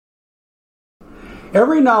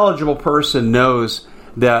Every knowledgeable person knows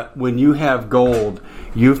that when you have gold,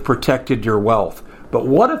 you've protected your wealth. But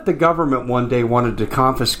what if the government one day wanted to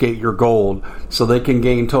confiscate your gold so they can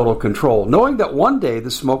gain total control, knowing that one day the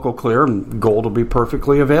smoke will clear and gold will be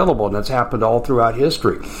perfectly available, and that's happened all throughout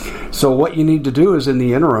history. So what you need to do is, in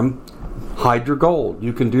the interim, hide your gold.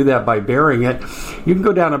 You can do that by burying it. You can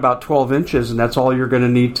go down about 12 inches, and that's all you're going to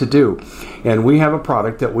need to do. And we have a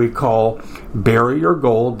product that we call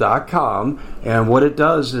buryyourgold.com, and what it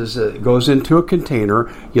does is it goes into a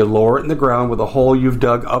container. You lower it in the ground with a hole you've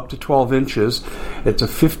dug up to 12 inches. It's a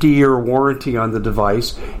 50-year warranty on the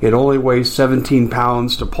device. It only weighs 17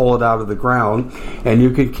 pounds to pull it out of the ground, and you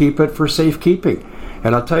can keep it for safekeeping.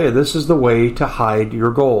 And I'll tell you, this is the way to hide your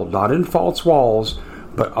gold. Not in false walls,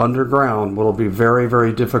 but underground, will be very,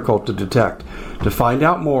 very difficult to detect. To find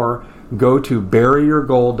out more, go to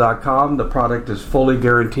buryyourgold.com. The product is fully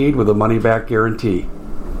guaranteed with a money-back guarantee.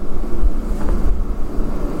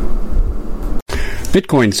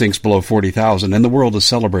 Bitcoin sinks below 40,000, and the world is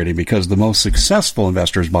celebrating because the most successful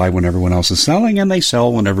investors buy when everyone else is selling, and they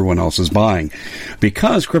sell when everyone else is buying.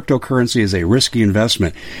 Because cryptocurrency is a risky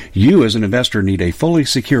investment, you as an investor need a fully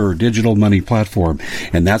secure digital money platform,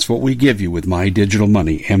 and that's what we give you with My Digital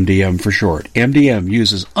Money, MDM for short. MDM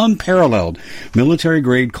uses unparalleled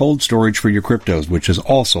military-grade cold storage for your cryptos, which is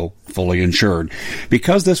also fully insured.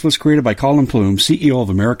 Because this was created by Colin Plume, CEO of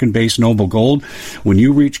American-based Noble Gold, when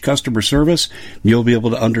you reach customer service, you'll be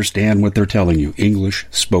able to understand what they're telling you. English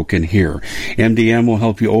spoken here. MDM will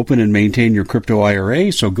help you open and maintain your crypto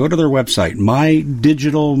IRA, so go to their website,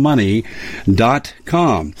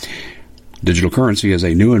 mydigitalmoney.com. Digital currency is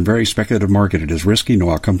a new and very speculative market. It is risky.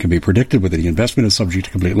 No outcome can be predicted. Whether the investment is subject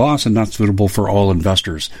to complete loss and not suitable for all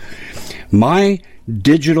investors.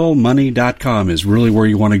 MyDigitalMoney.com is really where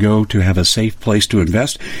you want to go to have a safe place to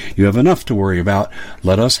invest. You have enough to worry about.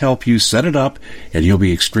 Let us help you set it up, and you'll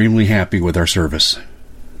be extremely happy with our service.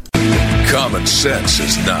 Common sense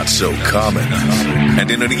is not so common. And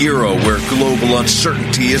in an era where global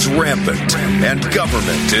uncertainty is rampant and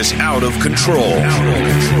government is out of control,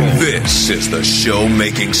 this is the show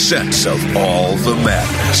making sense of all the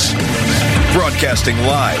madness. Broadcasting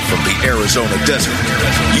live from the Arizona desert,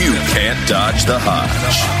 you can't dodge the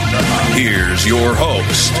Hodge. Here's your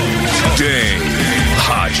host, Dave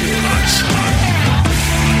Hodges.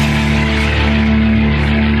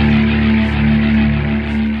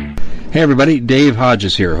 Hey everybody, Dave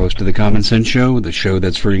Hodges here, host of the Common Sense Show, the show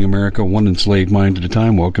that's freeing America one enslaved mind at a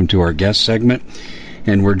time. Welcome to our guest segment.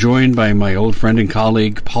 And we're joined by my old friend and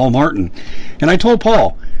colleague, Paul Martin. And I told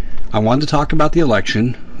Paul I wanted to talk about the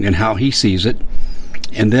election and how he sees it.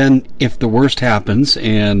 And then if the worst happens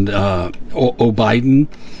and Biden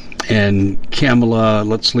and Kamala,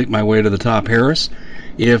 let's sleep my way to the top, Harris,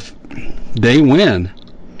 if they win,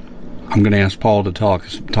 I'm going to ask Paul to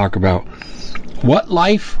talk about what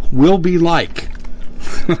life will be like.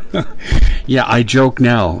 Yeah, I joke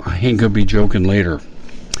now. I ain't going to be joking later.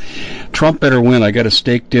 Trump better win. I got a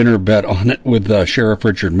steak dinner bet on it with Sheriff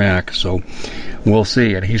Richard Mack, so we'll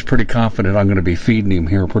see. And he's pretty confident I'm going to be feeding him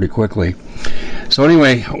here pretty quickly. So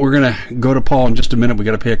anyway, we're going to go to Paul in just a minute. We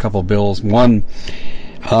got to pay a couple bills. One,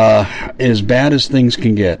 as bad as things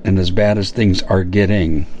can get and as bad as things are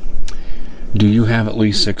getting, do you have at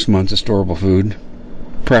least 6 months of storable food?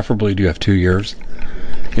 Preferably, do you have 2 years?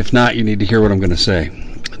 If not, you need to hear what I'm going to say.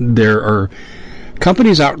 There are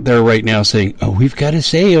companies out there right now saying, oh, we've got a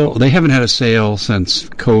sale. They haven't had a sale since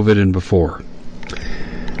COVID and before.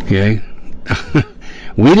 Okay?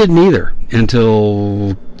 We didn't either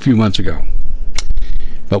until a few months ago.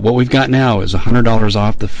 But what we've got now is $100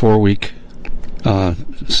 off the 4-week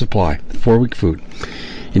supply, 4-week food.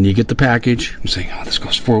 And you get the package. I'm saying, oh, this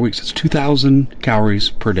goes 4 weeks. It's 2,000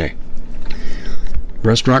 calories per day.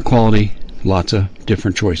 Restaurant quality, lots of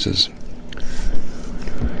different choices.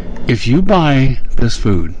 If you buy this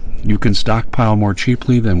food, you can stockpile more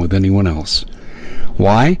cheaply than with anyone else.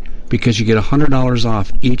 Why? Because you get $100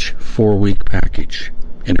 off each 4-week package.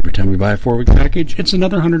 And every time you buy a 4-week package, it's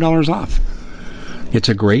another $100 off. It's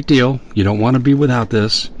a great deal. You don't want to be without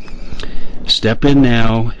this. Step in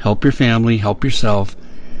now, help your family, help yourself.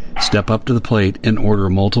 Step up to the plate and order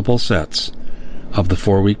multiple sets of the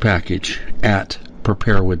 4-week package at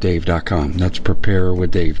preparewithdave.com. That's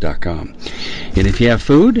preparewithdave.com. And if you have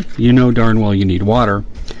food, you know darn well you need water.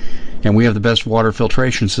 And we have the best water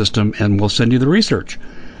filtration system, and we'll send you the research.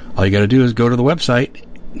 All you got to do is go to the website,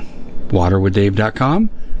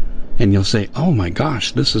 waterwithdave.com, and you'll say, oh my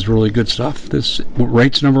gosh, this is really good stuff. This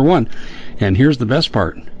rate's number one. And here's the best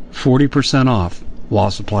part, 40% off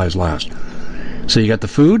while supplies last. So you got the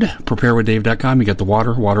food, preparewithdave.com. You got the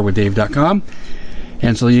water, waterwithdave.com.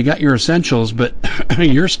 And so you got your essentials, but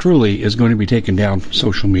yours truly is going to be taken down from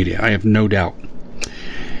social media. I have no doubt.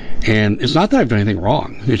 And it's not that I've done anything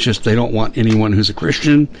wrong. It's just they don't want anyone who's a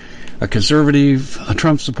Christian, a conservative, a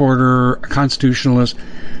Trump supporter, a constitutionalist.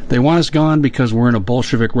 They want us gone because we're in a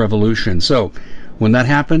Bolshevik revolution. So when that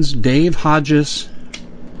happens, Dave Hodges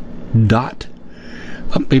let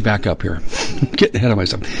me back up here. Getting ahead of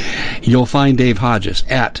myself. You'll find Dave Hodges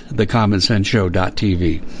at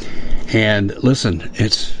thecommonsenseshow.tv. And listen,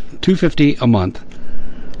 it's $2.50 a month,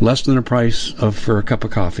 less than the price for a cup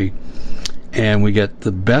of coffee. And we get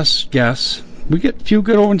the best guests. We get a few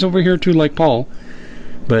good ones over here too, like Paul.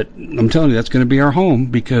 But I'm telling you, that's going to be our home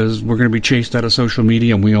because we're going to be chased out of social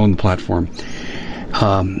media and we own the platform.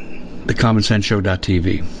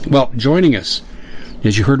 Thecommonsenseshow.tv. Well, joining us,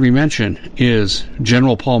 as you heard me mention, is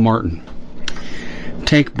General Paul Martin,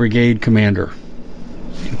 Tank Brigade Commander.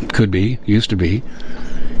 Could be, used to be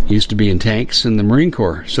in tanks in the Marine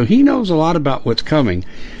Corps. So he knows a lot about what's coming.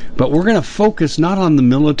 But we're going to focus not on the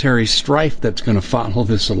military strife that's going to follow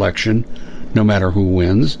this election, no matter who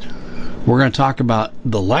wins. We're going to talk about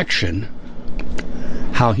the election,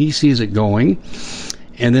 how he sees it going,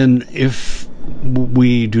 and then if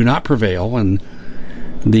we do not prevail and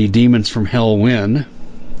the demons from hell win,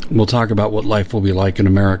 we'll talk about what life will be like in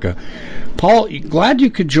America. Paul, glad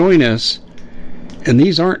you could join us, and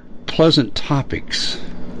these aren't pleasant topics.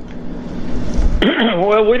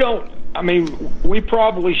 Well, we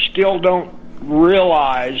probably still don't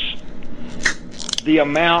realize the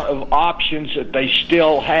amount of options that they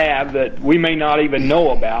still have that we may not even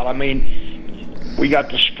know about. I mean, we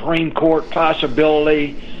got the Supreme Court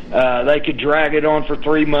possibility. They could drag it on for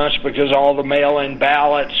 3 months because all the mail-in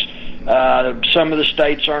ballots, some of the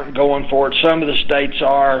states aren't going for it, some of the states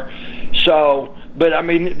are. So, but I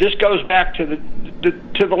mean, this goes back to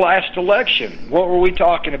the last election. What were we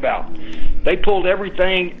talking about? They pulled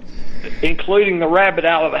everything, including the rabbit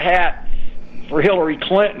out of the hat for Hillary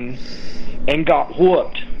Clinton, and got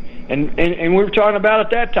whooped. And we were talking about at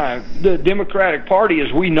that time, the Democratic Party,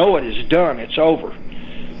 as we know it, is done. It's over.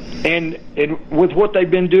 And with what they've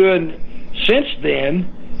been doing since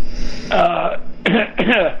then, I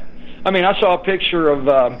mean, I saw a picture of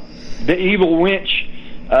the Evil Winch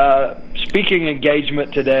speaking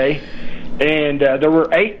engagement today, and there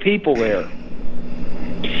were 8 people there.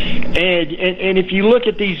 And if you look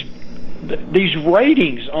at these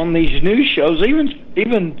ratings on these news shows,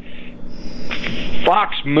 even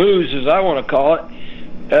Fox News, as I want to call it,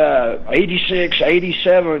 86,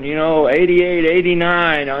 87, 88,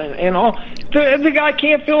 89, and all. The guy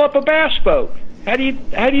can't fill up a bass boat. How do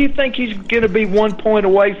you think he's going to be 1 point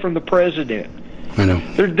away from the president? I know.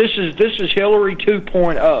 This is Hillary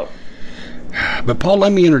 2.0. But Paul,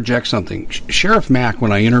 let me interject something. Sheriff Mack,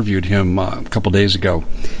 when I interviewed him a couple days ago,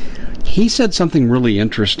 he said something really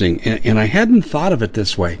interesting, and I hadn't thought of it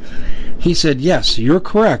this way. He said, yes, you're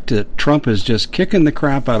correct that Trump is just kicking the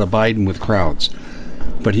crap out of Biden with crowds.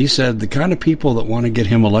 But he said the kind of people that want to get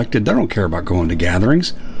him elected, they don't care about going to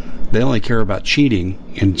gatherings. They only care about cheating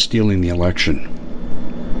and stealing the election.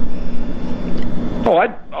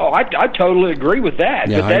 I totally agree with that.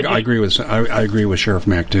 Yeah, but I agree with Sheriff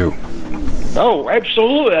Mack too. Oh,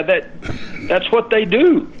 absolutely. That's what they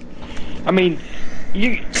do. I mean,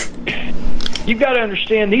 you got to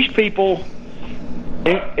understand these people,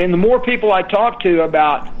 and the more people I talk to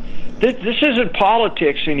about this isn't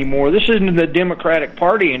politics anymore. This isn't the Democratic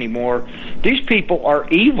Party anymore. These people are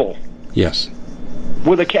evil. Yes.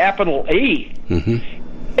 With a capital E.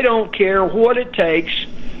 Mm-hmm. They don't care what it takes,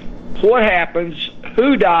 what happens,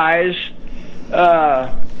 who dies.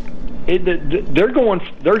 They're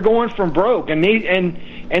going from broke, and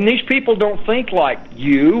these people don't think like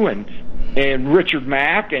you and Richard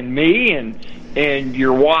Mack and me and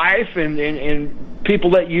your wife and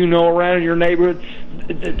people that you know around in your neighborhood.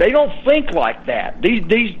 They don't think like that.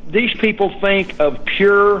 These people think of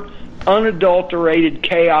pure, unadulterated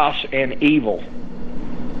chaos and evil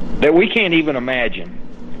that we can't even imagine.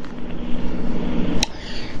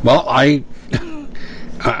 Well, I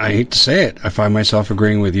hate to say it. I find myself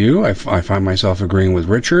agreeing with you. I find myself agreeing with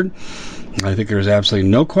Richard. I think there's absolutely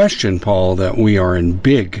no question, Paul, that we are in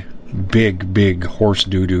big, big, big horse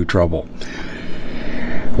doo-doo trouble.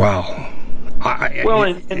 Wow.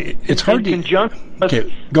 It's hard to...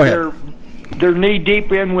 Okay, go ahead. They're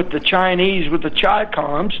knee-deep in with the Chinese, with the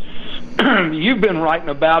Chi-Coms. You've been writing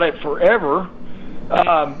about it forever,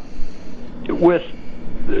 with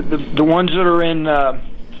the ones that are in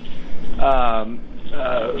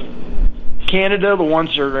Canada, the ones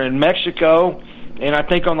that are in Mexico, and I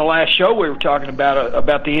think on the last show we were talking about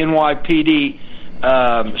the NYPD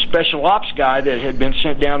special ops guy that had been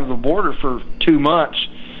sent down to the border for 2 months,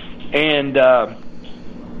 and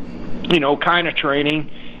kind of training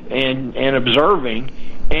and observing,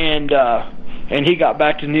 and he got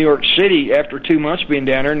back to New York City after 2 months being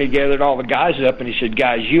down there, and he gathered all the guys up, and he said,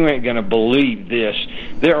 "Guys, you ain't going to believe this.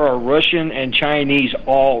 There are Russian and Chinese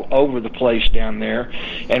all over the place down there."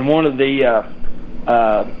 And one of the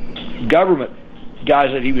government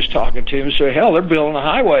guys that he was talking to said, "Hell, they're building a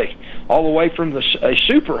highway all the way from a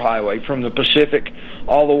super highway from the Pacific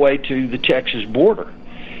all the way to the Texas border."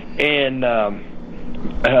 And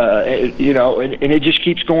and it just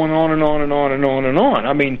keeps going on and on and on and on and on.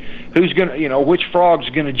 I mean, who's going to, which frog's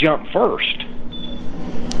going to jump first?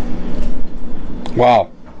 Wow.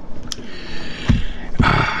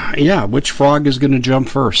 Yeah, which frog is going to jump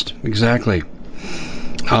first? Exactly.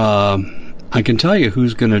 I can tell you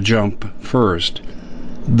who's going to jump first.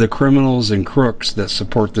 The criminals and crooks that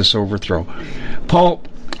support this overthrow. Paul,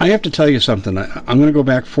 I have to tell you something. I'm going to go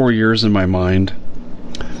back 4 years in my mind.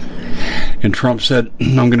 And Trump said,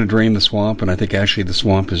 "I'm going to drain the swamp," and I think actually the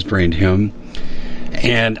swamp has drained him.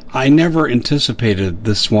 And I never anticipated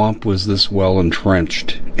the swamp was this well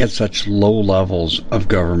entrenched at such low levels of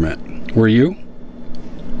government. Were you?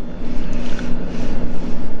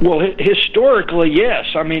 Well, historically, yes.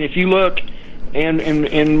 I mean, if you look,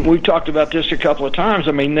 and we've talked about this a couple of times,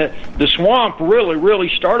 I mean, the swamp really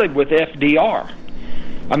started with FDR.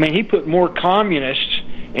 I mean, he put more communists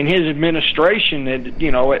in his administration that,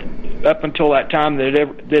 up until that time that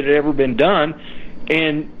had ever been done,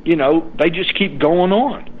 and they just keep going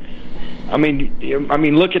on. I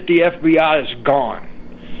mean, look at the FBI is gone.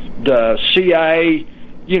 The CIA,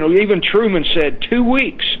 even Truman said 2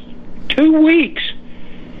 weeks. 2 weeks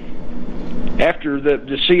after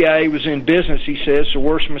the CIA was in business, he says, "the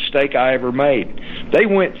worst mistake I ever made."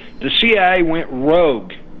 The CIA went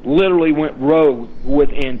rogue, literally went rogue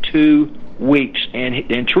within 2 weeks,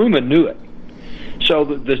 and Truman knew it. So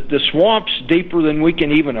the swamp's deeper than we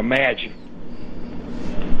can even imagine.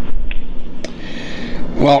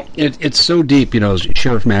 Well, it's so deep.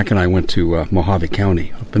 Sheriff Mack and I went to Mojave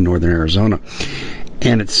County up in northern Arizona,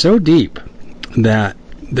 and it's so deep that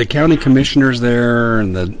the county commissioners there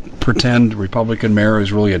and the pretend Republican mayor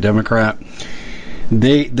who's really a Democrat,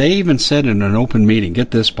 they even said in an open meeting,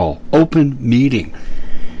 get this, Paul, open meeting,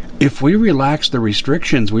 if we relax the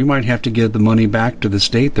restrictions, we might have to give the money back to the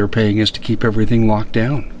state they're paying us to keep everything locked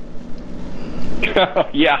down.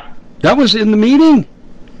 Yeah. That was in the meeting.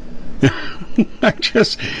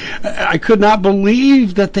 I could not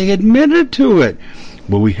believe that they admitted to it.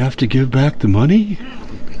 Well, we have to give back the money?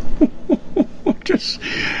 Just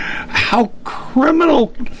how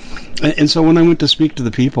criminal. And so when I went to speak to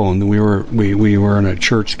the people, and we were in a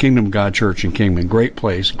church, Kingdom of God Church in Kingman, great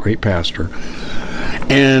place, great pastor,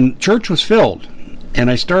 and church was filled. And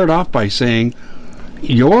I started off by saying,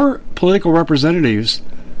 your political representatives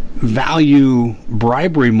value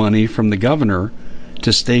bribery money from the governor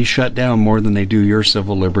to stay shut down more than they do your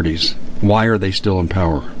civil liberties. Why are they still in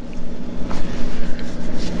power?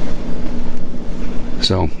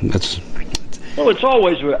 So that's. Well, it's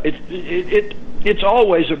always it's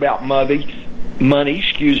always about money.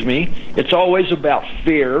 Excuse me. It's always about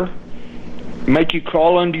fear. Make you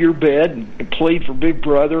crawl under your bed and plead for Big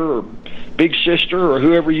Brother or Big Sister or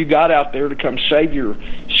whoever you got out there to come save your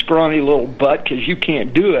scrawny little butt because you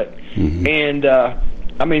can't do it. Mm-hmm. And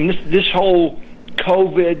this whole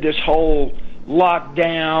COVID, this whole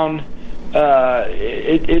lockdown,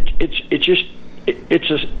 it's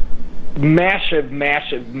a massive,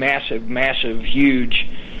 huge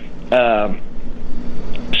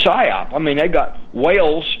psyop. I mean, they got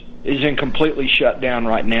Wales is in completely shut down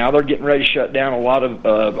right now. They're getting ready to shut down a lot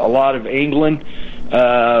of England.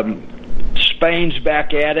 Spain's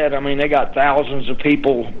back at it. I mean, they got thousands of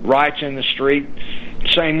people riots in the street.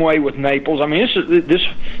 Same way with Naples. I mean,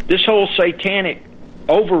 this whole satanic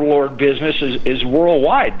overlord business is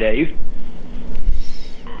worldwide, Dave.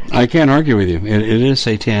 I can't argue with you. It is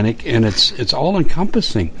satanic, and it's all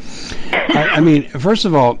encompassing. I mean, first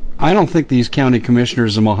of all, I don't think these county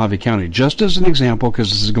commissioners in Mojave County, just as an example,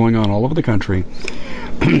 because this is going on all over the country,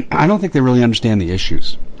 I don't think they really understand the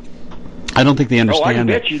issues. I don't think they understand. I can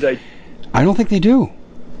bet you they. I don't think they do.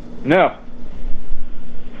 No.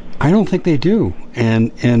 I don't think they do.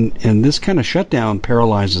 And this kind of shutdown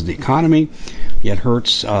paralyzes the economy. It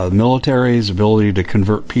hurts military's ability to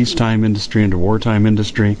convert peacetime industry into wartime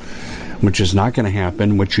industry, which is not going to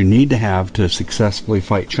happen, which you need to have to successfully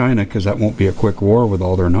fight China, because that won't be a quick war with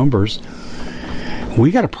all their numbers.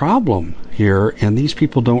 We got a problem here, and these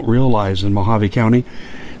people don't realize in Mojave County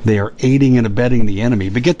They are aiding and abetting the enemy.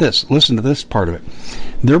 But get this, listen to this part of it.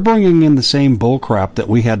 They're bringing in the same bullcrap that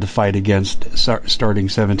we had to fight against starting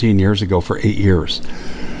 17 years ago for 8 years.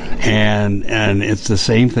 And it's the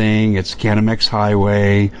same thing. It's Canamex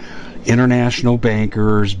Highway, international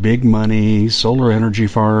bankers, big money, solar energy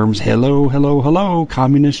farms, hello,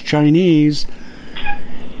 communist Chinese.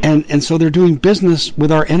 And so they're doing business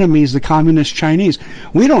with our enemies, the communist Chinese.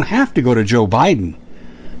 We don't have to go to Joe Biden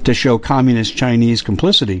to show communist Chinese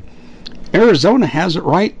complicity. Arizona has it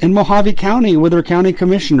right in Mojave County with their county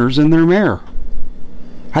commissioners and their mayor.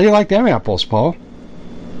 How do you like them apples, Paul?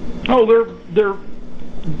 Oh,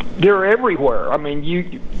 they're everywhere. I mean,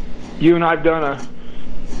 you and I've done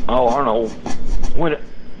I don't know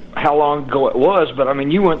how long ago it was, but I mean,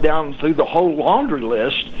 you went down through the whole laundry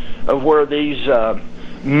list of where these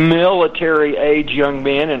military-age young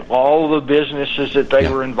men and all the businesses that they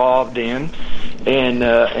were involved in, and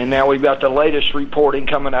now we've got the latest reporting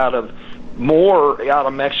coming out of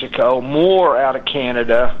Mexico, more out of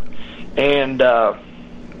Canada, and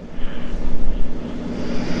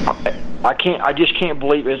I just can't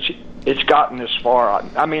believe it's gotten this far.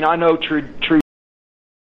 I mean, I know true.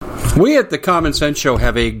 We at the Common Sense Show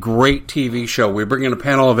have a great TV show. We bring in a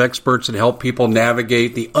panel of experts and help people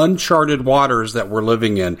navigate the uncharted waters that we're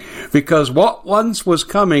living in. Because what once was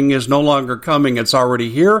coming is no longer coming. It's already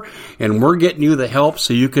here, and we're getting you the help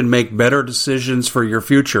so you can make better decisions for your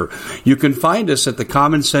future. You can find us at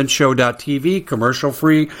thecommonsenseshow.tv,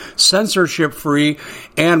 commercial-free, censorship-free,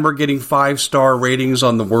 and we're getting 5-star ratings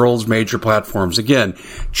on the world's major platforms. Again,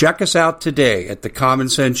 check us out today at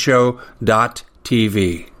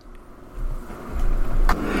thecommonsenseshow.tv.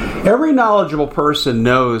 Every knowledgeable person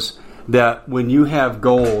knows that when you have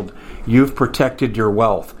gold, you've protected your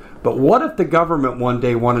wealth. But what if the government one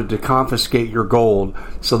day wanted to confiscate your gold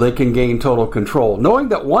so they can gain total control, knowing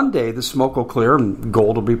that one day the smoke will clear and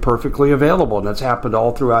gold will be perfectly available, and that's happened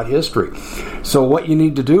all throughout history. So what you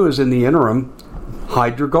need to do is, in the interim,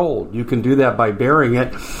 hide your gold. You can do that by burying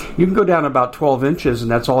it. You can go down about 12 inches, and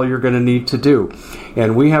that's all you're going to need to do.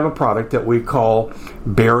 And we have a product that we call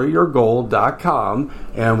buryyourgold.com,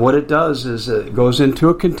 and what it does is it goes into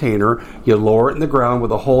a container. You lower it in the ground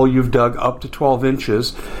with a hole you've dug up to 12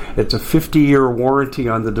 inches. It's a 50-year warranty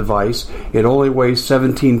on the device. It only weighs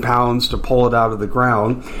 17 pounds to pull it out of the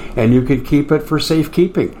ground, and you can keep it for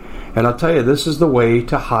safekeeping. And I'll tell you, this is the way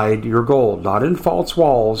to hide your gold, not in false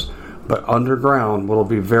walls, but underground. Will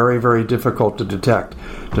be very, very difficult to detect.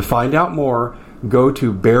 To find out more, go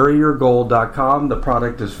to buryyourgold.com. The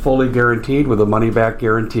product is fully guaranteed with a money-back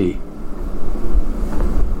guarantee.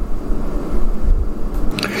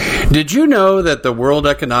 Did you know that the World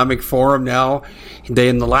Economic Forum now,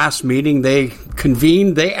 in the last meeting they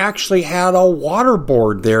convened, they actually had a water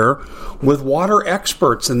board there with water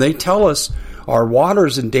experts, and they tell us our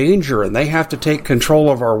water's in danger and they have to take control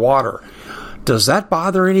of our water. Does that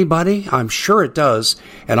bother anybody? I'm sure it does.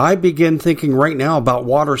 And I begin thinking right now about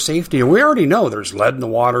water safety. And we already know there's lead in the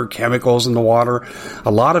water, chemicals in the water.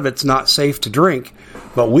 A lot of it's not safe to drink.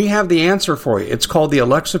 But we have the answer for you. It's called the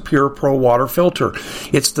Alexa Pure Pro Water Filter.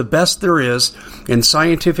 It's the best there is, and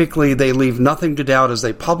scientifically they leave nothing to doubt as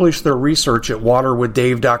they publish their research at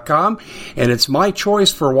waterwithdave.com, and it's my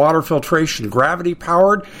choice for water filtration. Gravity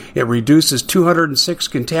powered, it reduces 206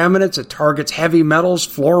 contaminants, it targets heavy metals,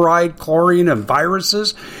 fluoride, chlorine, and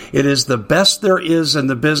viruses. It is the best there is in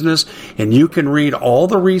the business, and you can read all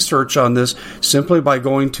the research on this simply by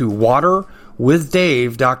going to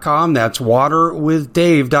waterwithdave.com. That's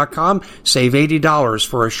waterwithdave.com. Save $80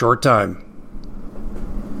 for a short time.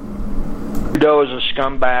 Trudeau is a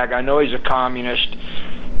scumbag. I know he's a communist.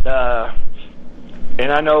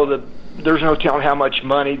 And I know that there's no telling how much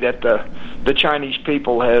money that the Chinese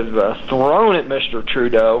people have thrown at Mr.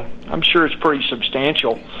 Trudeau. I'm sure it's pretty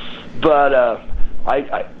substantial. But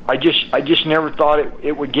I just never thought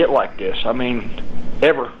it would get like this. I mean,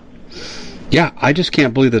 ever. Yeah, I just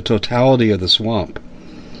can't believe the totality of the swamp.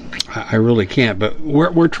 I really can't. But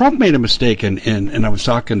where Trump made a mistake, and I was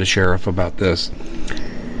talking to Sheriff about this,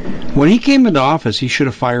 when he came into office, he should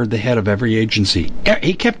have fired the head of every agency.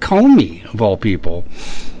 He kept Comey, of all people,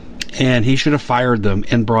 and he should have fired them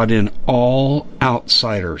and brought in all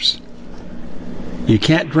outsiders. You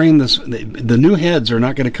can't drain this. The new heads are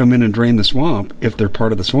not going to come in and drain the swamp if they're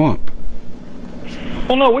part of the swamp.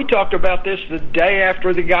 Well, no, we talked about this the day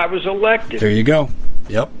after the guy was elected. There you go.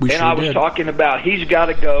 Yep, we sure did. And I was talking about he's got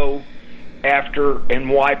to go after and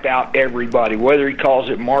wipe out everybody, whether he calls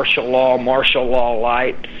it martial law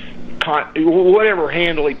light, whatever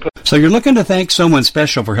handle he puts. So you're looking to thank someone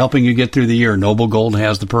special for helping you get through the year. Noble Gold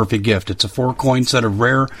has the perfect gift. It's a 4-coin set of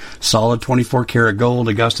rare, solid 24-karat gold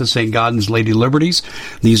Augusta St. Gaudens Lady Liberties.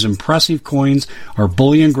 These impressive coins are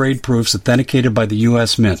bullion-grade proofs authenticated by the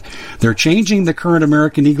U.S. Mint. They're changing the current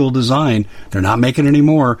American Eagle design. They're not making any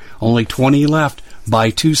more. Only 20 left. Buy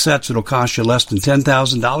 2 sets. It'll cost you less than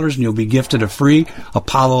 $10,000, and you'll be gifted a free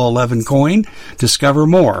Apollo 11 coin. Discover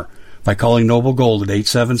more by calling Noble Gold at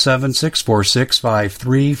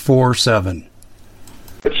 877-646-5347.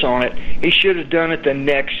 It's on it. He should have done it the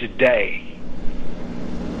next day.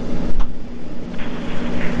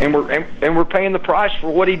 And we're paying the price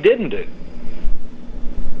for what he didn't do.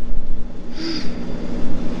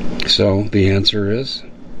 So the answer is?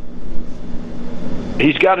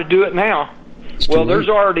 He's got to do it now. Well, there's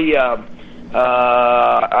already,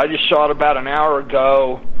 I just saw it about an hour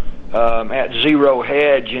ago at Zero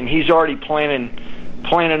Hedge, and he's already planning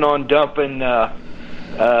on dumping our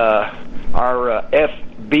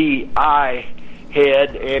FBI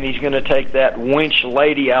head, and he's going to take that winch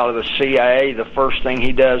lady out of the CIA the first thing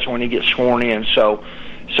he does when he gets sworn in. So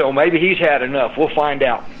maybe he's had enough. We'll find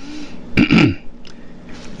out.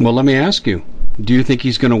 Well, let me ask you, do you think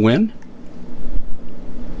he's going to win?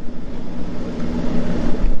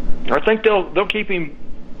 I think they'll keep him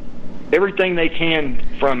everything they can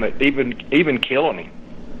from it, even killing him.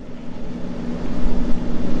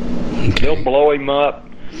 Okay. They'll blow him up.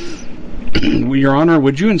 Your Honor,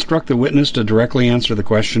 would you instruct the witness to directly answer the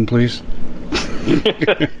question, please?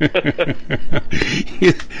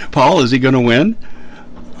 Paul, is he going to win?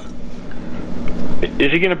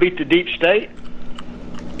 Is he going to beat the deep state?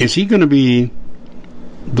 Is he going to be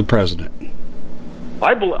the president?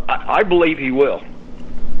 I believe he will.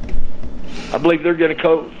 I believe they're going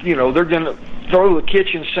to they're going to throw the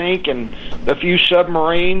kitchen sink and a few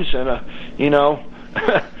submarines and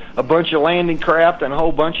a bunch of landing craft and a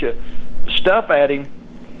whole bunch of stuff at him.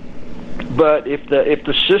 But if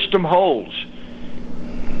the system holds,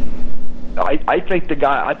 I think the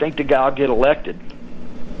guy will get elected.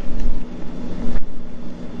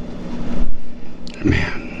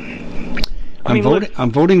 Man,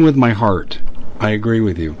 I'm voting with my heart. I agree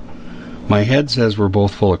with you. My head says we're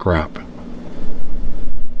both full of crap.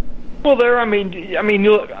 Well,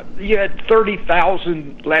 look, you had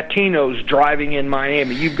 30,000 Latinos driving in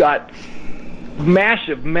Miami. You've got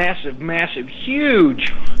massive,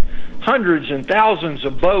 huge, hundreds and thousands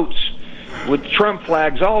of boats with Trump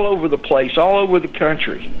flags all over the place, all over the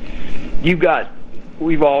country.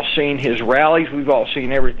 We've all seen his rallies. We've all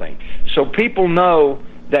seen everything. So people know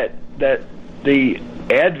that the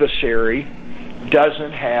adversary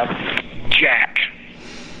doesn't have jack.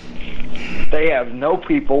 They have no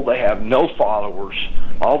people. They have no followers.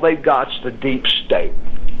 All they've got's the deep state,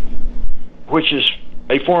 which is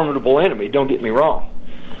a formidable enemy. Don't get me wrong,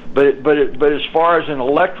 but as far as an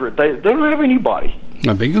electorate, they don't have anybody.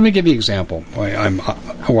 Let me give you an example why I'm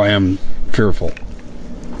fearful.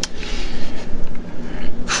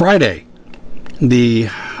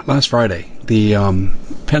 Last Friday, the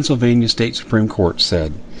Pennsylvania State Supreme Court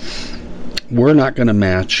said we're not going to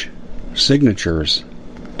match signatures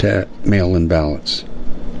to mail-in ballots.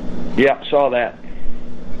 Yeah, saw that.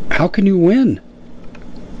 How can you win?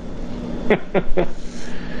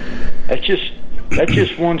 That's just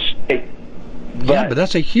one state. But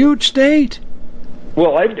that's a huge state.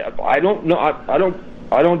 Well, I don't know. I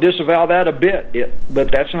don't disavow that a bit.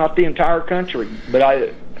 But that's not the entire country.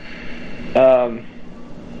 But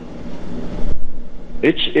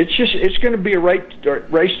it's going to be a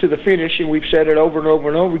race to the finish, and we've said it over and over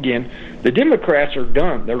and over again. The Democrats are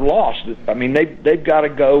done. They're lost. I mean, they've got to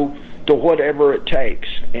go to whatever it takes,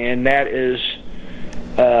 and that is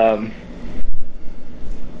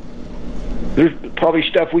there's probably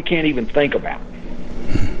stuff we can't even think about.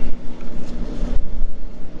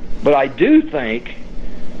 But I do think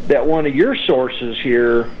that one of your sources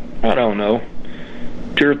here, I don't know,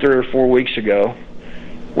 2 or 3 or 4 weeks ago,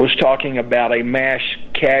 was talking about a mass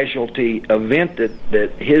casualty event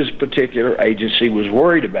that his particular agency was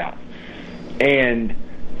worried about. And,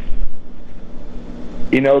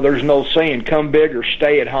 there's no saying, come big or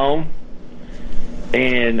stay at home.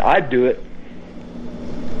 And I'd do it.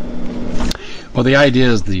 Well, the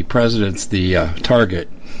idea is the president's the target,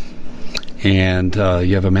 and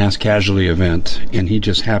you have a mass casualty event, and he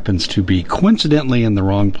just happens to be coincidentally in the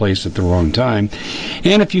wrong place at the wrong time.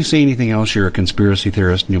 And if you say anything else, you're a conspiracy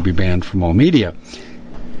theorist, and you'll be banned from all media.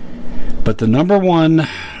 But the number one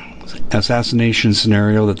assassination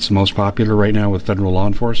scenario that's the most popular right now with federal law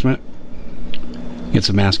enforcement, it's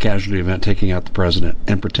a mass casualty event taking out the president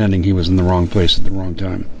and pretending he was in the wrong place at the wrong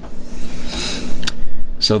time.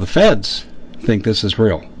 So the feds think this is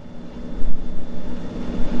real.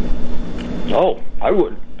 Oh, I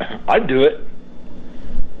would. I'd do it.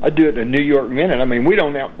 I'd do it in a New York minute. I mean, we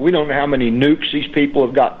don't know how many nukes these people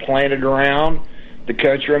have got planted around the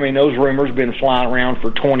country. I mean, those rumors have been flying around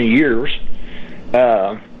for 20 years.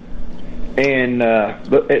 But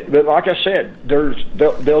like I said,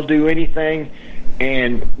 they'll do anything,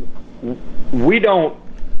 and we don't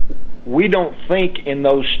think in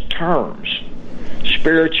those terms,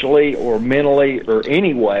 spiritually or mentally or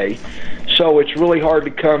any way. So it's really hard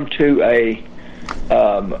to come to a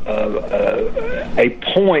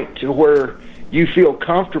point to where you feel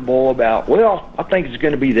comfortable about, well, I think it's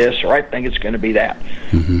going to be this, or I think it's going to be that.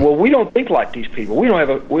 Mm-hmm. Well, we don't think like these people. We don't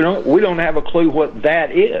have a clue what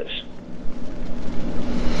that is.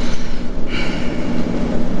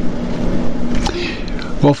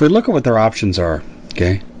 Well, if we look at what their options are,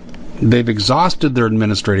 okay, they've exhausted their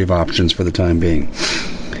administrative options for the time being.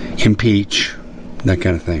 Impeach, that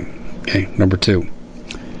kind of thing. Okay, number 2.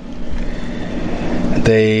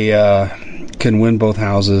 They can win both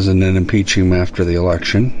houses and then impeach him after the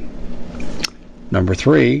election. Number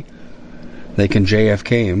 3, they can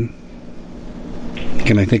JFK him.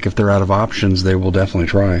 And I think if they're out of options, they will definitely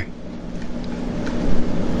try.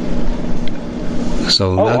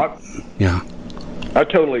 So, I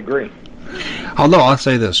totally agree. Although, I'll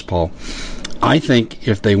say this, Paul. I think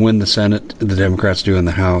if they win the Senate, the Democrats do in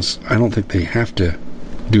the House, I don't think they have to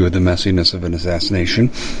do the messiness of an assassination.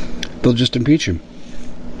 They'll just impeach him.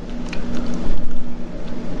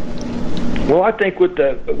 Well, I think with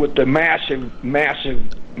the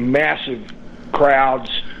massive crowds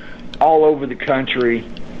all over the country,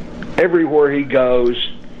 everywhere he goes,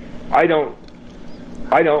 they'd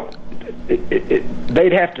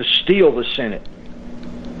have to steal the Senate.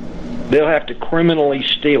 They'll have to criminally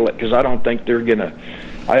steal it, because I don't think they're gonna.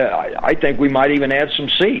 I think we might even add some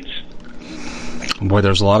seats. Boy,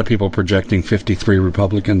 there's a lot of people projecting 53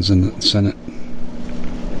 Republicans in the Senate.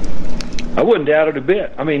 I wouldn't doubt it a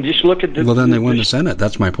bit. I mean, just look at the... Well, then they win the Senate.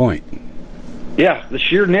 That's my point. Yeah, the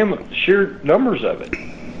sheer numbers of it.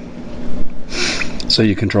 So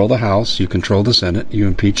you control the House, you control the Senate, you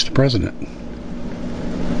impeach the president.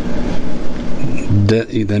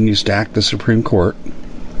 Then you stack the Supreme Court,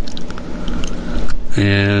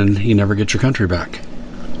 and you never get your country back.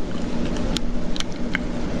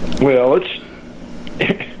 Well,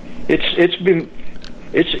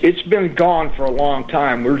 it's been gone for a long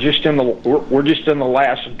time. We're just in the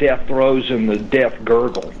last death throes and the death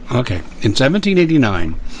gurgle. Okay. In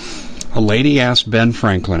 1789, a lady asked Ben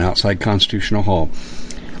Franklin outside Constitutional Hall,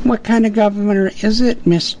 "What kind of government is it,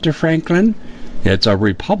 Mr. Franklin?" "It's a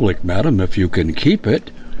republic, madam, if you can keep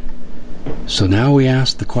it." So now we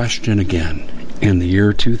ask the question again in the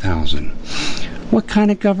year 2000. "What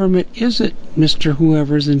kind of government is it, Mr.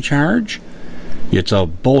 Whoever's in charge?" "It's a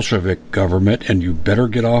Bolshevik government, and you better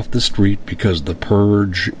get off the street because the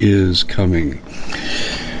purge is coming."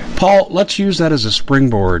 Paul, let's use that as a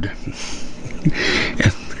springboard.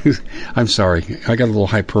 I'm sorry, I got a little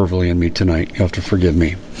hyperbole in me tonight. You'll have to forgive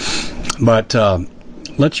me. But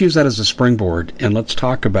let's use that as a springboard, and let's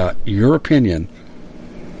talk about your opinion.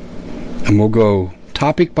 And we'll go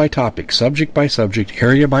topic by topic, subject by subject,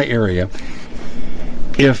 area by area.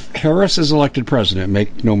 If Harris is elected president,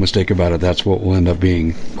 make no mistake about it, that's what will end up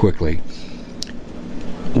being quickly.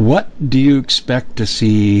 What do you expect to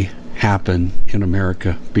see happen in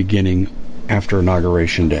America beginning after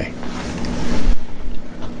Inauguration Day?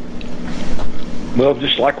 Well,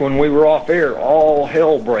 just like when we were off air, all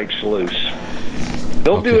hell breaks loose.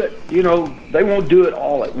 They'll do it, they won't do it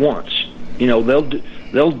all at once.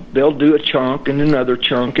 They'll do a chunk and another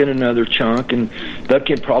chunk and another chunk, and they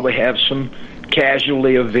can probably have some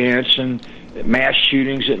casualty events and mass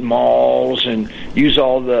shootings at malls and use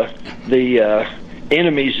all the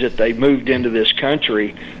enemies that they moved into this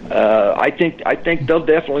country. I think they'll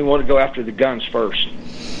definitely want to go after the guns first.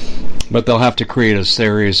 But they'll have to create a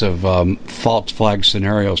series of false flag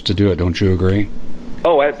scenarios to do it. Don't you agree?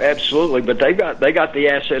 Oh, absolutely. But they got the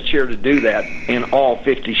assets here to do that in all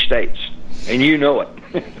 50 states, and you know it.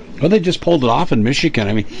 Well, they just pulled it off in Michigan.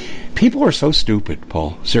 I mean, people are so stupid,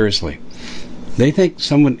 Paul. Seriously. They think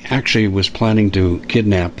someone actually was planning to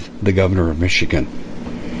kidnap the governor of Michigan.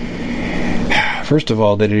 First of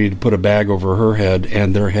all, they need to put a bag over her head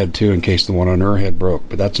and their head too, in case the one on her head broke.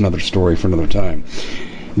 But that's another story for another time.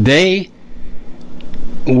 They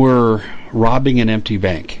were robbing an empty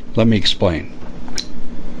bank. Let me explain.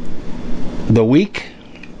 The week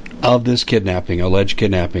of this kidnapping, alleged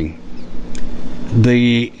kidnapping,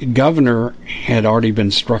 the governor had already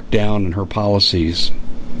been struck down in her policies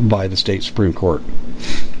by the state Supreme Court.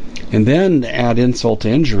 And then, to add insult to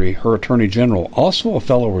injury, her Attorney General, also a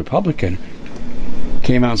fellow Republican,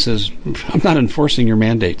 came out and says, I'm not enforcing your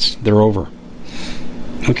mandates. They're over.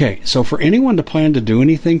 Okay, so for anyone to plan to do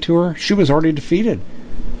anything to her, she was already defeated.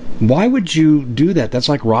 Why would you do that? That's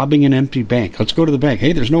like robbing an empty bank. Let's go to the bank.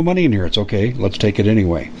 Hey, there's no money in here. It's okay. Let's take it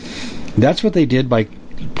anyway. That's what they did by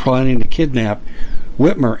planning to kidnap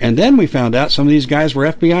Whitmer. And then we found out some of these guys were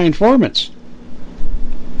FBI informants.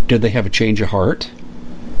 Did they have a change of heart?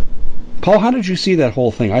 Paul, how did you see that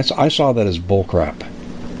whole thing? I saw that as bullcrap.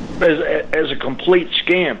 As a complete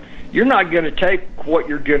scam. You're not going to take what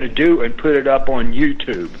you're going to do and put it up on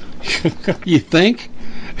YouTube. You think?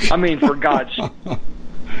 I mean, for God's sake.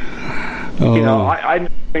 Oh. You know, I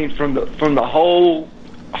mean, from the whole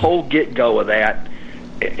get-go of that,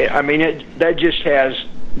 I mean, that just has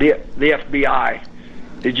the FBI.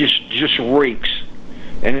 It just reeks.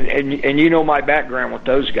 And you know my background with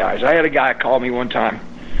those guys. I had a guy call me one time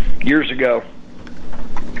years ago,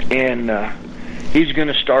 and he's going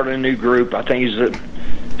to start a new group. I think he's the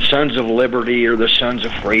Sons of Liberty or the Sons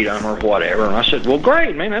of Freedom or whatever. And I said, well,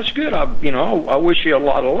 great, man, that's good. I wish you a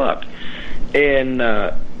lot of luck. And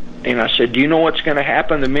I said, do you know what's going to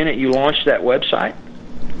happen the minute you launch that website?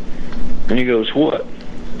 And he goes, what?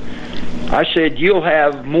 I said, you'll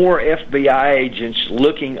have more FBI agents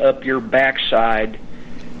looking up your backside,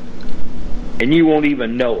 and you won't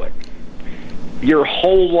even know it. Your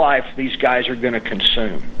whole life, these guys are going to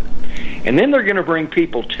consume. And then they're going to bring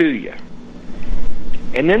people to you.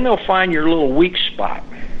 And then they'll find your little weak spot.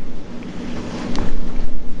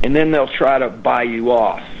 And then they'll try to buy you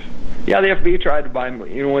off. Yeah, the FBI tried to buy them.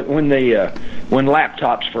 You know, when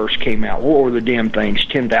laptops first came out, what were the damn things?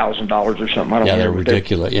 $10,000 or something? I don't know. Yeah, they're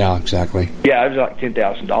ridiculous. Yeah, exactly. Yeah, it was like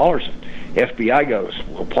 $10,000. FBI goes,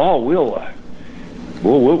 well, Paul, we'll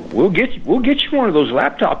get you one of those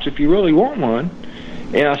laptops if you really want one.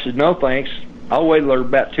 And I said, no, thanks. I'll wait till they're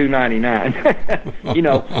about $299. You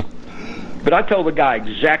know. But I told the guy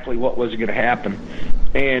exactly what was going to happen,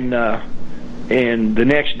 and the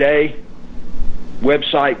next day,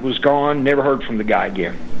 website was gone. Never heard from the guy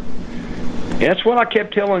again. And that's what I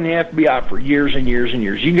kept telling the FBI for years and years and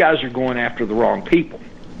years. You guys are going after the wrong people.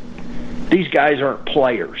 These guys aren't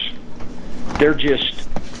players. They're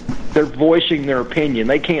voicing their opinion.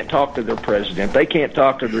 They can't talk to their president. They can't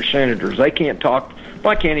talk to their senators. They can't talk.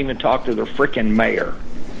 Well, I can't even talk to their freaking mayor.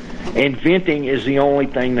 And venting is the only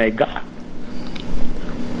thing they've got.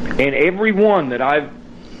 And every one that I've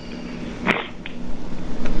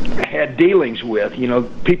had dealings with, you know,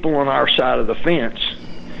 people on our side of the fence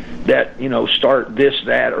that, you know, start this,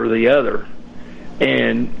 that, or the other.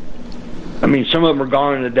 And, I mean, some of them are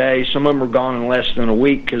gone in a day. Some of them are gone in less than a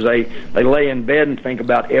week because they lay in bed and think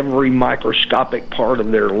about every microscopic part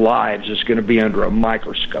of their lives is going to be under a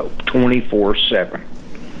microscope 24/7.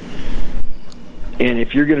 And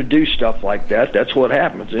if you're going to do stuff like that, that's what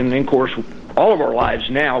happens. And, of course, all of our lives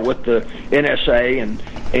now with the NSA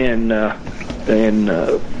and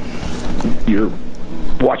you're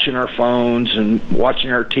watching our phones and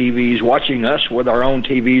watching our TVs, watching us with our own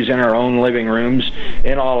TVs in our own living rooms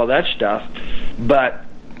and all of that stuff. But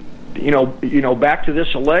you know, back to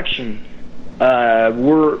this election,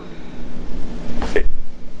 we're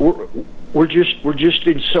just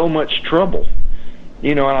in so much trouble.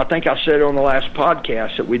 You know, and I think I said on the last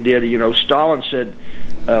podcast that we did, you know, Stalin said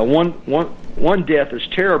one death is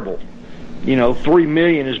terrible. You know, 3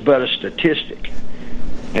 million is but a statistic.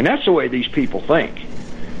 And that's the way these people think.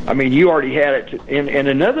 I mean, you already had it. And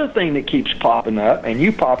another thing that keeps popping up, and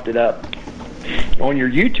you popped it up on your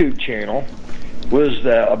YouTube channel, was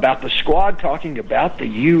about the squad talking about the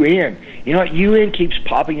UN. You know, UN keeps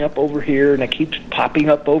popping up over here, and it keeps popping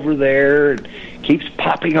up over there, and keeps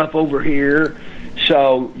popping up over here.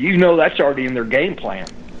 So, you know, that's already in their game plan.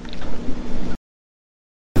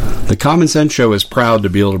 The Common Sense Show is proud to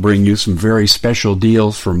be able to bring you some very special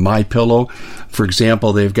deals from MyPillow. For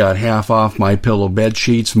example, they've got half off MyPillow bed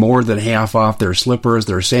sheets, more than half off their slippers,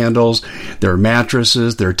 their sandals, their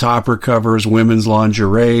mattresses, their topper covers, women's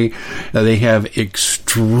lingerie. They have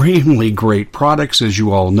extremely great products, as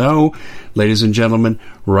you all know. Ladies and gentlemen,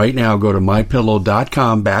 right now go to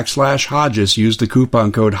mypillow.com/Hodges. Use the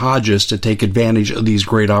coupon code Hodges to take advantage of these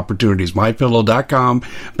great opportunities.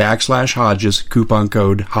 mypillow.com/Hodges, coupon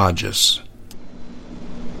code Hodges.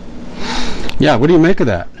 Yeah, what do you make of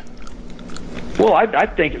that? Well, I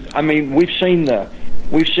think, I mean, we've seen the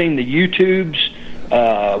YouTubes,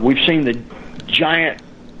 we've seen the giant,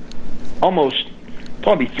 almost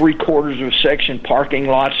probably 3/4 of a section parking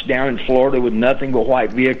lots down in Florida with nothing but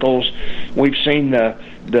white vehicles. We've seen the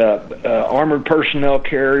armored personnel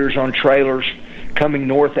carriers on trailers coming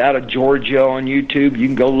north out of Georgia on YouTube. You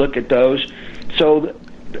can go look at those. So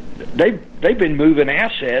they've been moving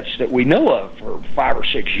assets that we know of for 5 or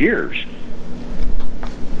 6 years.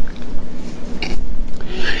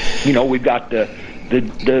 You know, we've got the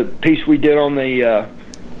piece we did on the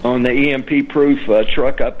EMP proof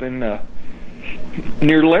truck up in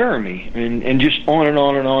near Laramie, and just on and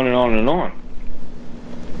on and on and on and on.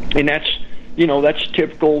 And that's, you know, that's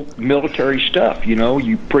typical military stuff. You know,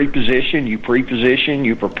 you pre-position, you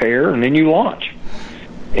prepare, and then you launch.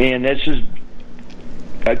 And this is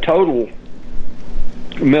a total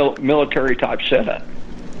military type setup.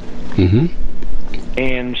 Mm-hmm.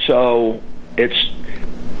 And so it's,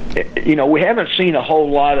 you know, we haven't seen a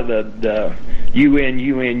whole lot of the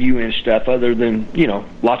UN stuff, other than, you know,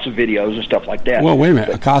 lots of videos and stuff like that. Well, wait a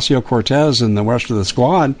minute. Ocasio-Cortez and the rest of the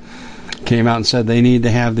squad came out and said they need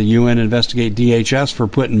to have the UN investigate DHS for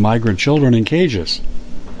putting migrant children in cages.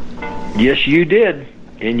 Yes, you did.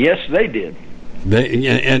 And yes, they did.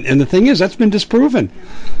 And the thing is, that's been disproven.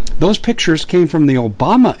 Those pictures came from the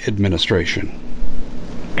Obama administration.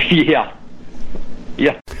 Yeah.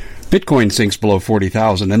 Bitcoin sinks below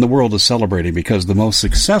 40,000, and the world is celebrating because the most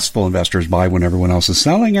successful investors buy when everyone else is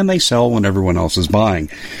selling, and they sell when everyone else is buying.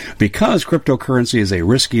 Because cryptocurrency is a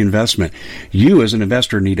risky investment, you as an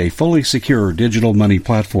investor need a fully secure digital money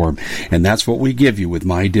platform, and that's what we give you with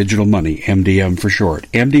My Digital Money, MDM for short.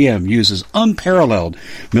 MDM uses unparalleled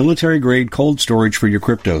military-grade cold storage for your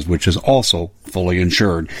cryptos, which is also fully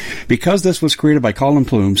insured. Because this was created by Colin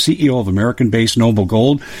Plume, CEO of American-based Noble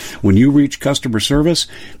Gold, when you reach customer service,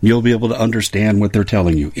 you'll be able to understand what they're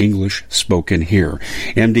telling you. English spoken here.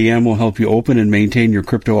 MDM will help you open and maintain your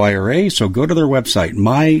crypto IRA, so go to their website,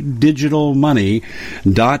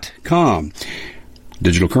 mydigitalmoney.com.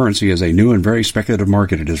 Digital currency is a new and very speculative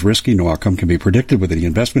market. It is risky. No outcome can be predicted. With any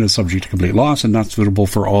investment is subject to complete loss and not suitable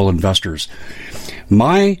for all investors.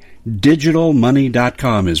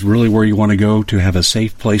 MyDigitalMoney.com is really where you want to go to have a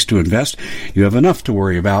safe place to invest. You have enough to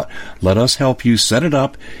worry about. Let us help you set it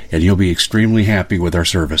up, and you'll be extremely happy with our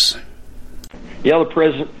service. Yeah, the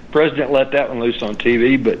president let that one loose on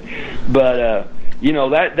TV, but you know,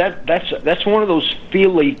 that's one of those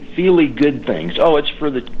feely good things. Oh, it's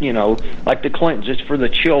for the, you know, like the Clintons, it's for the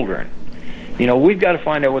children. You know, we've got to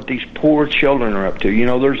find out what these poor children are up to. You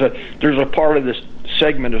know, there's a part of this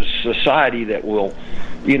segment of society that will,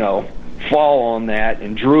 you know, fall on that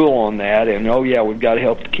and drool on that, and oh yeah, we've got to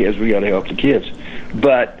help the kids.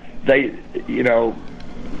 But they, you know,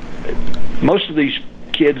 most of these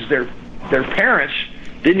kids, their parents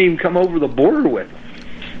didn't even come over the border with them.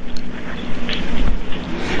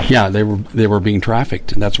 Yeah, they were being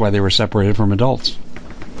trafficked, and that's why they were separated from adults.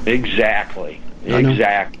 Exactly.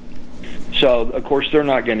 So of course they're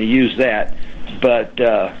not going to use that, but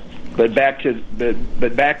back to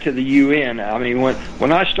the UN. I mean,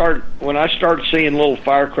 when I start seeing little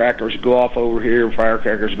firecrackers go off over here,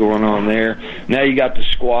 firecrackers going on there. Now you got the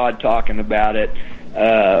squad talking about it.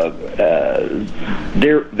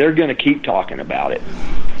 They're going to keep talking about it.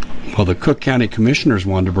 Well, the Cook County commissioners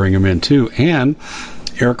wanted to bring them in too, and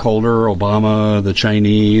Eric Holder, Obama, the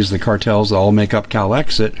Chinese, the cartels, they all make up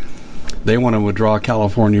CalExit. They want to withdraw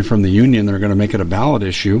California from the Union. They're going to make it a ballot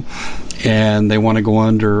issue, and they want to go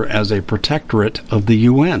under as a protectorate of the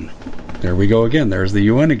UN. There we go again. There's the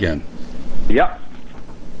UN again. Yep.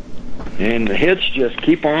 And the hits just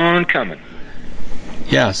keep on coming.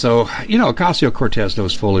 Yeah, so, you know, Ocasio-Cortez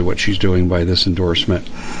knows fully what she's doing by this endorsement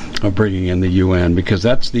of bringing in the UN, because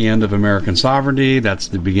that's the end of American sovereignty. That's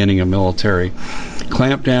the beginning of military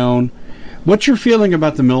clampdown. What's your feeling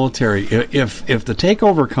about the military? If the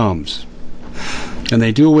takeover comes and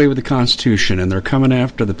they do away with the Constitution and they're coming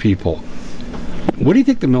after the people, what do you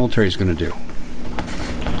think the military is going to do?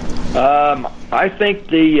 I think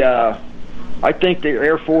the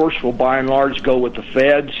Air Force will by and large go with the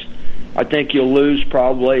feds. I think you'll lose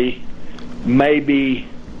probably, maybe,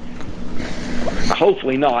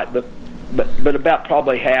 hopefully not, but about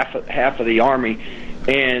probably half of the Army,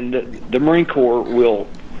 and the Marine Corps will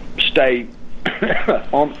stay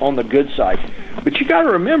on the good side. But you got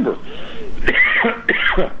to remember,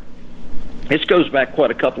 this goes back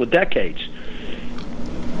a couple of decades.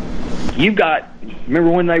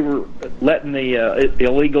 Remember when they were letting the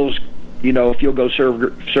illegals, you know, if you'll go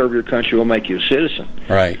serve your country, we'll make you a citizen.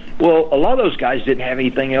 Right. Well, a lot of those guys didn't have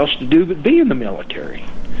anything else to do but be in the military.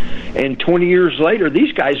 And 20 years later,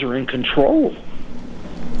 these guys are in control.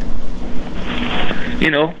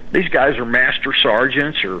 You know, these guys are master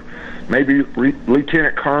sergeants or maybe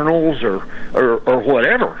lieutenant colonels or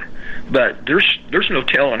whatever. But there's no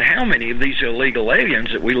telling how many of these illegal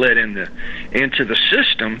aliens that we let into the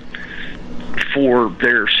system for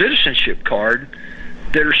their citizenship card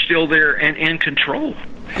that are still there and in control.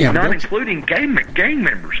 not including gang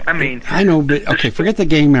members. I mean, I know, but okay, forget the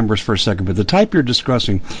gang members for a second. But the type you're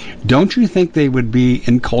discussing, don't you think they would be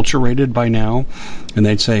enculturated by now, and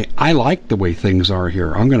they'd say, "I like the way things are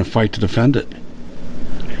here. I'm going to fight to defend it."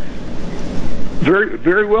 Very,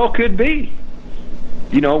 very well could be.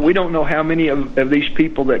 We don't know how many of these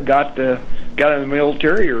people that got in the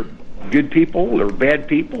military are good people or bad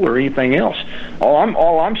people or anything else.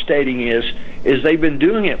 All I'm stating is they've been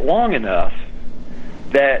doing it long enough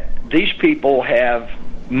that these people have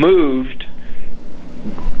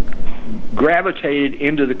gravitated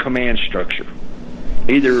into the command structure,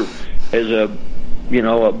 either as a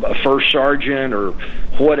first sergeant or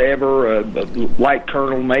whatever, a light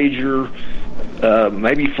colonel, major,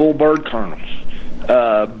 maybe full bird colonels,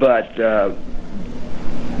 but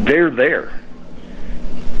they're there.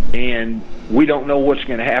 And we don't know what's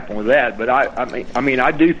going to happen with that. But I mean,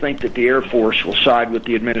 I do think that the Air Force will side with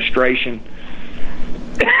the administration.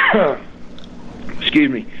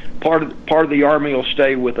 Excuse me. Part of the Army will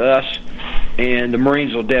stay with us, and the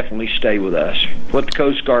Marines will definitely stay with us. What the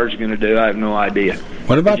Coast Guard's going to do, I have no idea.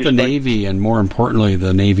 What about the Navy, and more importantly,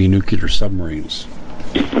 the Navy nuclear submarines?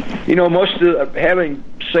 Most of having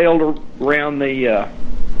sailed around the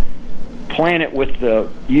planet with the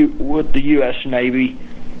U.S. Navy.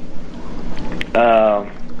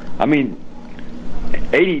 I mean,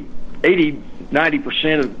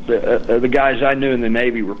 90% of the guys I knew in the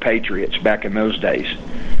Navy were patriots back in those days.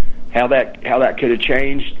 How that could have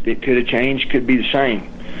changed, it could have changed, could be the same.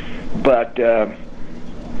 But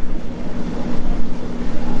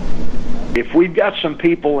if we've got some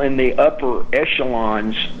people in the upper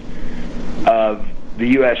echelons of the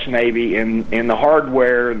U.S. Navy and the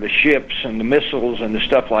hardware and the ships and the missiles and the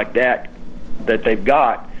stuff like that they've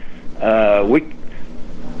got, we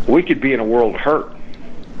could be in a world of hurt.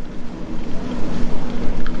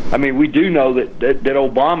 I mean, we do know that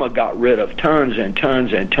Obama got rid of tons and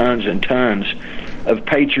tons and tons and tons of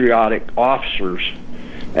patriotic officers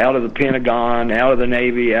out of the Pentagon, out of the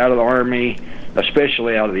Navy, out of the Army,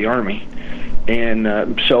 especially out of the Army.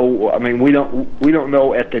 And so, I mean, we don't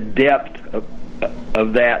know at the depth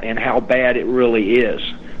of that and how bad it really is.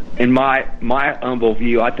 In my humble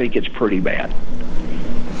view, I think it's pretty bad.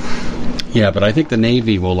 Yeah, but I think the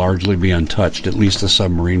Navy will largely be untouched, at least the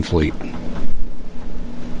submarine fleet.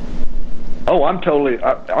 Oh, I'm totally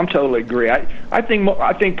agree. I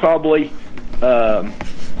think probably. I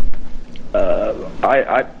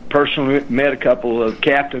personally met a couple of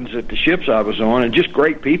captains at the ships I was on, and just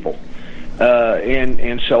great people.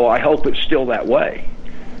 And so I hope it's still that way.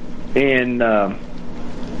 And I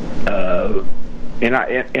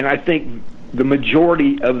think the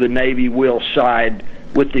majority of the Navy will side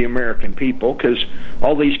with the American people, because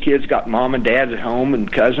all these kids got mom and dads at home,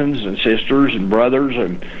 and cousins and sisters and brothers,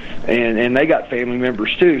 and they got family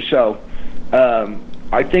members too. So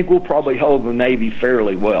I think we'll probably hold the Navy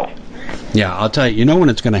fairly well. Yeah, I'll tell you. You know when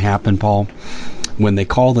it's going to happen, Paul? When they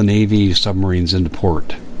call the Navy submarines into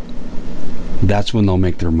port. That's when they'll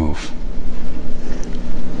make their move.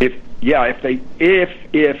 If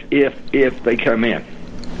they come in.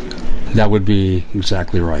 That would be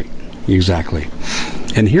exactly right. Exactly.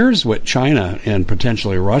 And here's what China and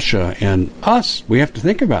potentially Russia and us, we have to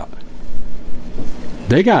think about.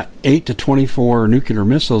 They got 8 to 24 nuclear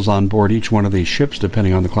missiles on board each one of these ships,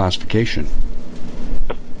 depending on the classification.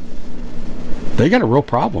 They got a real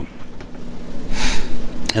problem.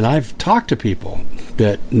 And I've talked to people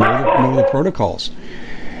that know the protocols.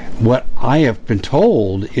 What I have been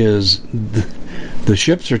told is the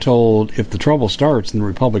ships are told, if the trouble starts and the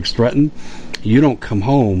Republic's threatened, you don't come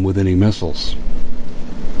home with any missiles.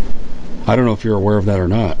 I don't know if you're aware of that or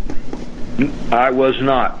not. I was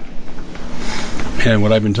not. And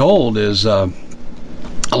what I've been told is a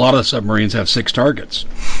lot of the submarines have 6 targets.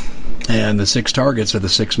 And the 6 targets are the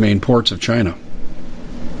 6 main ports of China.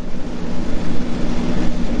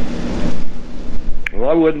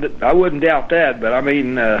 Well, I wouldn't doubt that, but I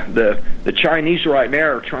mean, the Chinese right now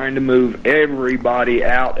are trying to move everybody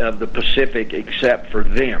out of the Pacific except for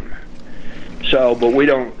them. So, but we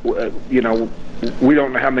don't, we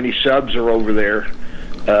don't know how many subs are over there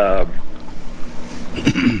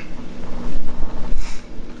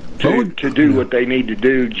to do what they need to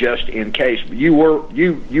do just in case. You were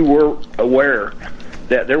aware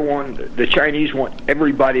that the Chinese want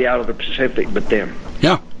everybody out of the Pacific but them.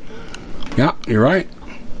 Yeah, you're right.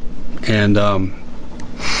 And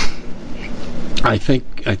I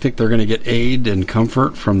think they're going to get aid and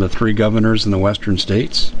comfort from the 3 governors in the western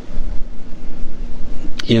states.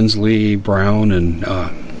 Inslee, Brown, and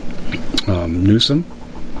Newsom.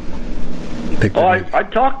 I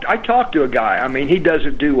talked to a guy. I mean, he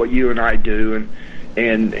doesn't do what you and I do,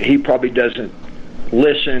 and he probably doesn't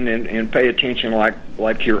listen and pay attention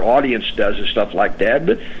like your audience does and stuff like that.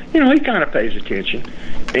 But he kind of pays attention.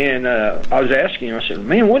 And I was asking him, I said,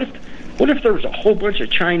 man, what if there was a whole bunch of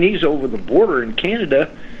Chinese over the border in Canada?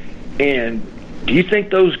 And do you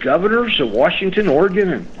think those governors of Washington, Oregon,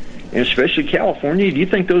 and especially California, do you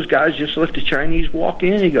think those guys just let the Chinese walk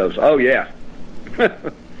in? He goes, oh yeah.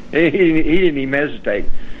 He didn't even hesitate.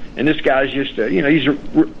 And this guy's just he's a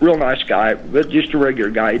real nice guy, but just a regular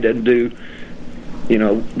guy. He doesn't do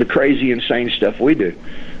the crazy, insane stuff we do.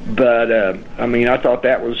 But I thought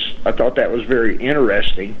that was very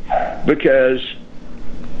interesting, because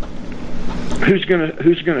who's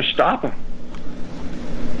gonna stop him?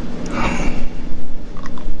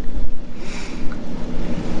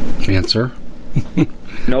 Answer: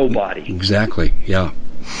 nobody. Exactly. Yeah.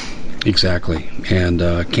 Exactly. And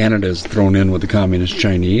Canada is thrown in with the communist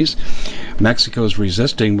Chinese. Mexico's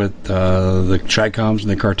resisting, but the Chi-Coms and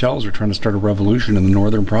the cartels are trying to start a revolution in the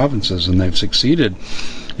northern provinces, and they've succeeded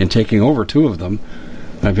in taking over 2 of them.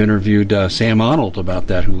 I've interviewed Sam Arnold about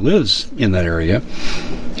that, who lives in that area,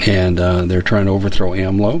 and they're trying to overthrow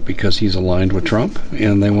AMLO because he's aligned with Trump,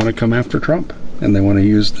 and they want to come after Trump, and they want to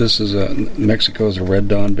use this as Mexico as a Red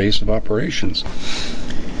Dawn base of operations.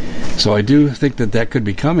 So I do think that could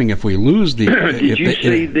be coming if we lose the... Did you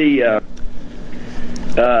see the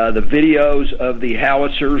videos of the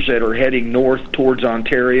howitzers that are heading north towards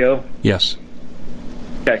Ontario? Yes.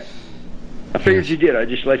 Okay. I figured you did. I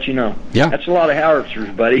just let you know. Yeah. That's a lot of howitzers,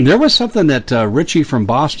 buddy. There was something that Richie from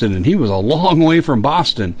Boston, and he was a long way from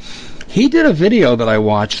Boston, he did a video that I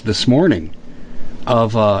watched this morning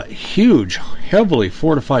of a huge, heavily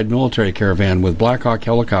fortified military caravan with Black Hawk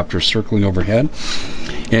helicopters circling overhead.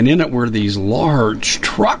 And in it were these large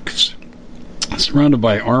trucks surrounded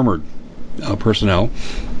by armored personnel.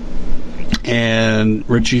 And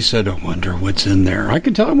Richie said, I wonder what's in there. I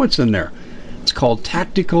can tell him what's in there. It's called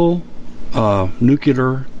tactical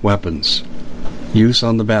nuclear weapons, use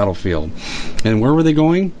on the battlefield. And where were they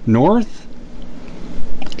going? North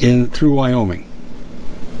through Wyoming.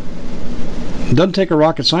 It doesn't take a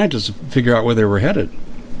rocket scientist to figure out where they were headed.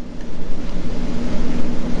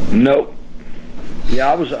 Nope.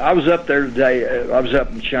 Yeah, I was up there today. I was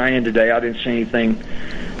up in Cheyenne today. I didn't see anything.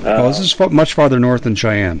 This is much farther north than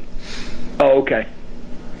Cheyenne. Oh, okay.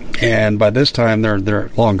 And by this time, they're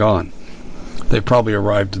long gone. They've probably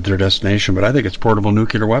arrived at their destination, but I think it's portable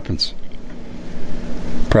nuclear weapons.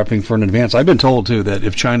 Prepping for an advance. I've been told, too, that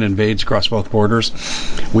if China invades across both borders,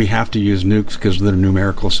 we have to use nukes because of their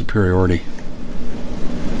numerical superiority.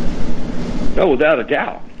 Oh, without a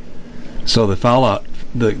doubt. So the fallout,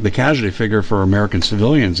 the casualty figure for American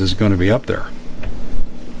civilians is going to be up there.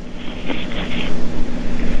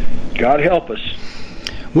 God help us.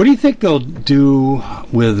 What do you think they'll do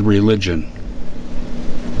with religion?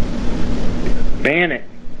 Ban it.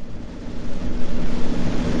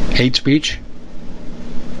 Hate speech?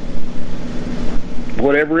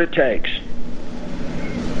 Whatever it takes.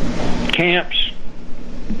 Camps.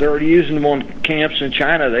 They're already using them on camps in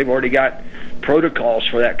China. They've already got protocols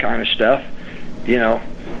for that kind of stuff.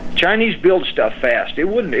 Chinese build stuff fast. It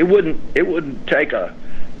wouldn't take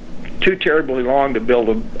too terribly long to build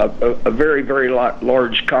a very, very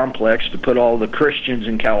large complex to put all the Christians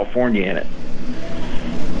in California in it,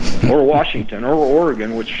 or Washington, or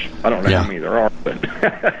Oregon, which I don't know how many there are, but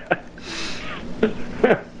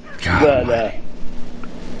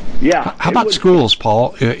yeah. How about schools,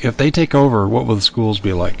 Paul? If they take over, what will the schools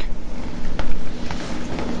be like?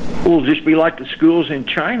 It'll just be like the schools in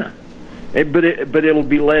China, but it'll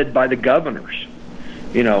be led by the governors.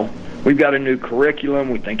 We've got a new curriculum.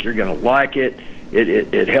 We think you're going to like it.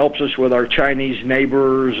 It helps us with our Chinese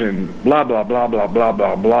neighbors, and blah blah blah blah blah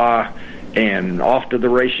blah blah. And off to the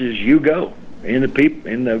races you go.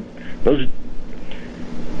 Those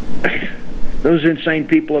insane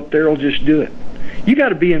people up there will just do it. You got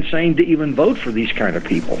to be insane to even vote for these kind of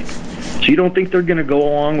people. So you don't think they're going to go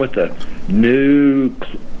along with a new,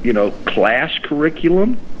 class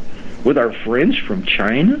curriculum with our friends from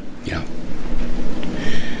China? Yeah.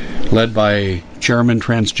 Led by Chairman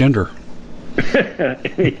Transgender.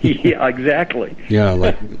 Yeah, exactly. Yeah,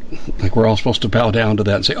 like we're all supposed to bow down to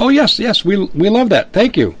that and say, "Oh yes, we love that.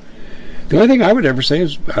 Thank you." The only thing I would ever say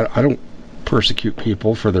is I don't persecute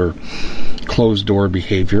people for their closed-door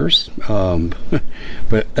behaviors,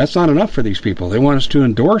 but that's not enough for these people. They want us to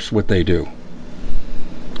endorse what they do.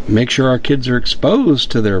 Make sure our kids are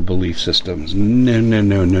exposed to their belief systems.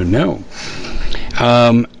 No.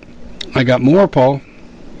 I got more, Paul.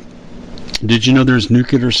 Did you know there's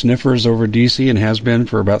nuclear sniffers over D.C. and has been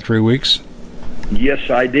for about 3 weeks? Yes,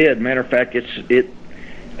 I did. Matter of fact,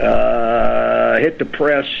 hit the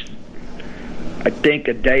press, I think,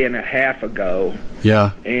 a day and a half ago.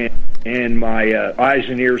 Yeah. And my eyes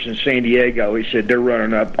and ears in San Diego, he said they're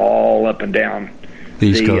running all up and down the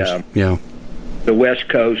East Coast. The West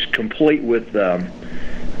Coast, complete with what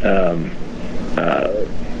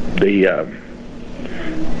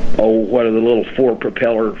are the little 4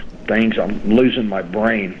 propeller things? I'm losing my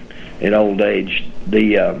brain in old age.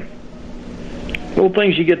 The little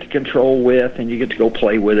things you get to control with, and you get to go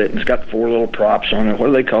play with it, and it's got 4 little props on it. What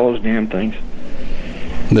do they call those damn things?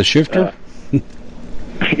 The shifter?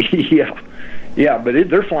 Yeah, but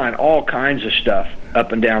they're flying all kinds of stuff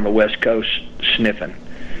up and down the West Coast sniffing.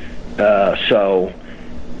 So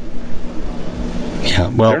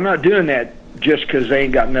they're not doing that just because they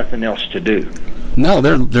ain't got nothing else to do. No,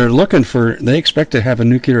 they're looking for. They expect to have a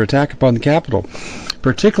nuclear attack upon the Capitol,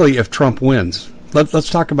 particularly if Trump wins. Let's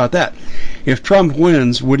talk about that. If Trump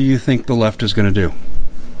wins, what do you think the left is going to do?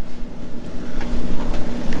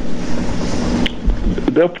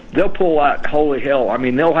 They'll pull out. Holy hell! I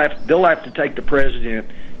mean, they'll have to take the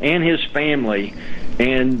president and his family,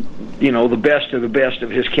 and the best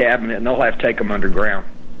of his cabinet, and they'll have to take them underground.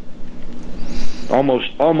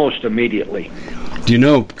 Almost immediately. Do you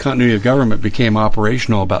know continuity of government became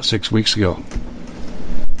operational about 6 weeks ago?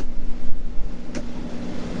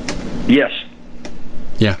 Yes.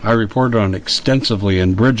 Yeah, I reported on it extensively,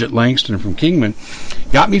 and Bridget Langston from Kingman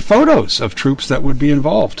got me photos of troops that would be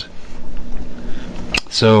involved.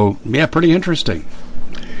 So, yeah, pretty interesting.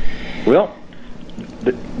 Well,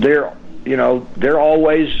 they're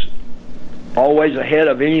always ahead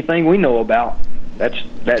of anything we know about. That's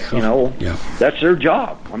their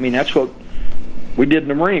job. I mean, that's what we did in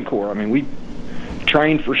the Marine Corps. I mean, we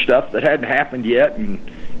trained for stuff that hadn't happened yet, and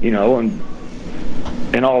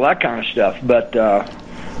all that kind of stuff. But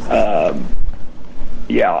I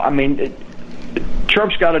mean,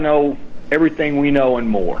 Trump's got to know everything we know and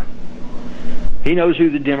more. He knows who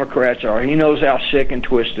the Democrats are. He knows how sick and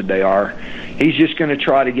twisted they are. He's just going to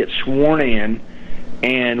try to get sworn in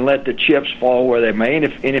and let the chips fall where they may. And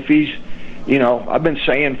if he's, I've been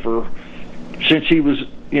saying since he was,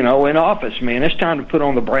 in office, man, it's time to put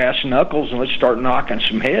on the brass knuckles and let's start knocking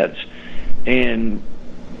some heads. And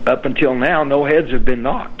up until now, no heads have been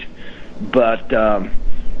knocked. But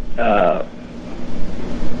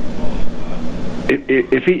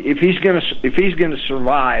if he's going to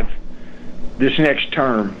survive this next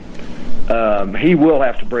term, he will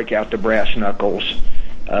have to break out the brass knuckles.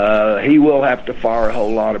 He will have to fire a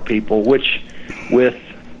whole lot of people, which with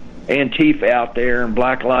Antifa out there and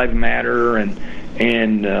Black Lives Matter and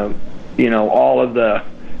all of the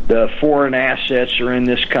foreign assets are in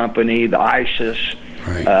this company, the ISIS.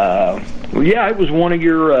 Right. It was one of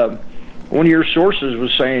your sources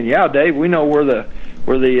was saying, yeah, Dave, we know where the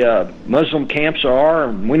Muslim camps are,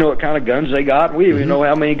 and we know what kind of guns they got. We even know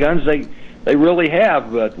how many guns they really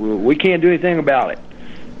have, but we can't do anything about it.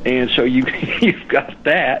 And so you've got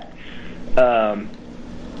that. I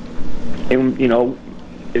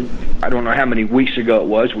don't know how many weeks ago it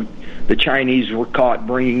was. The Chinese were caught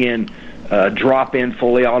bringing in drop-in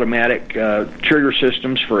fully automatic trigger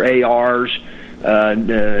systems for ARs.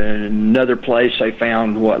 Another place they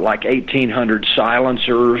found 1,800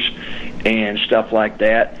 silencers and stuff like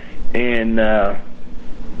that. And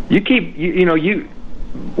you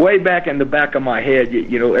way back in the back of my head,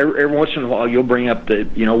 every once in a while you'll bring up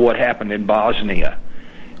what happened in Bosnia,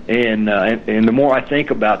 and the more I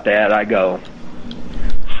think about that, I go,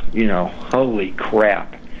 holy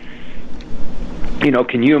crap.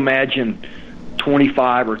 Can you imagine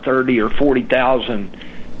 25 or 30 or 40,000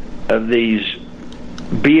 of these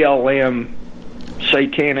BLM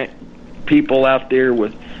satanic people out there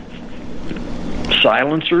with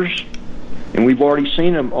silencers? And we've already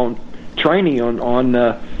seen them on training on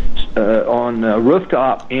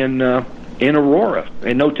rooftop in Aurora,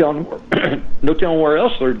 and no telling where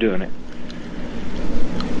else they're doing it.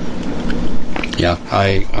 Yeah,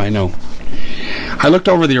 I know. I looked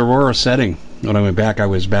over the Aurora setting when I went back. I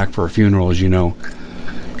was back for a funeral, as you know,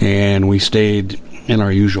 and we stayed in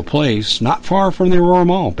our usual place, not far from the Aurora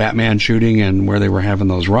Mall, Batman shooting, and where they were having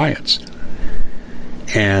those riots.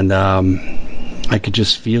 And I could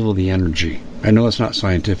just feel the energy. I know it's not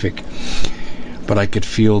scientific, but I could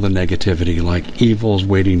feel the negativity, like evil's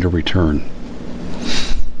waiting to return.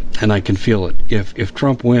 And I can feel it. If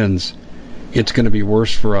Trump wins, it's going to be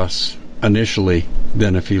worse for us initially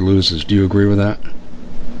than if he loses. Do you agree with that?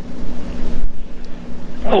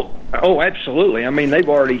 Oh, absolutely. I mean, they've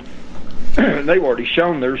already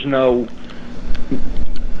shown there's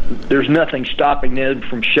nothing stopping them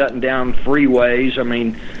from shutting down freeways. I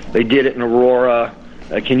mean, they did it in Aurora.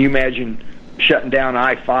 Can you imagine shutting down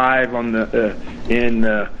I-5 on the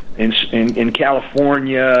in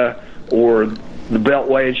California, or the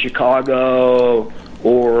Beltway in Chicago,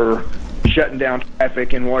 or shutting down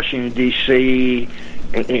traffic in Washington D.C.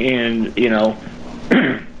 and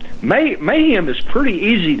mayhem is pretty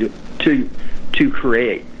easy to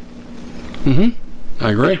create.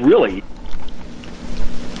 I agree. It's really.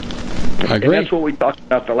 I agree. And that's what we talked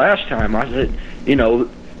about the last time. I said,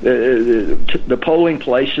 the polling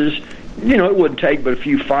places, it wouldn't take but a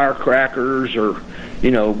few firecrackers or,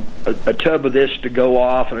 a tub of this to go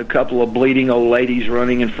off and a couple of bleeding old ladies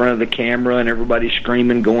running in front of the camera and everybody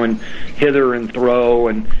screaming, going hither and throw,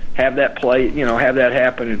 and have that have that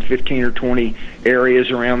happen in 15 or 20 areas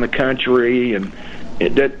around the country, and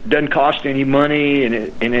it doesn't cost any money, and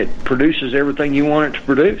it produces everything you want it to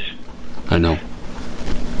produce. I know,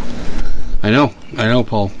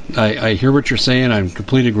 Paul. I hear what you're saying. I'm in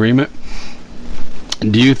complete agreement.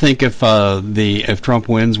 Do you think if Trump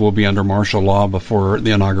wins, we'll be under martial law before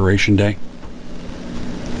the inauguration day?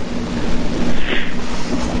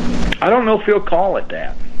 I don't know if he'll call it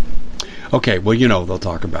that. Okay, well, they'll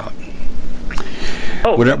talk about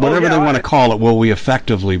whatever they want to call it. Will we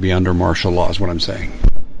effectively be under martial law? Is what I'm saying.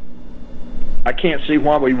 I can't see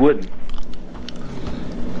why we wouldn't.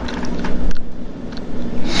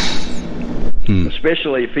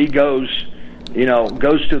 Especially if he goes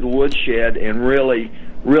to the woodshed and really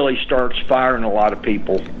starts firing a lot of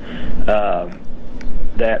people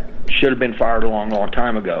that should have been fired a long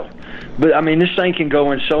time ago. But I mean, this thing can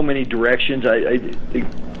go in so many directions.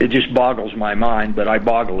 It just boggles my mind, but I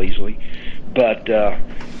boggle easily. But I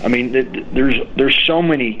mean, there's so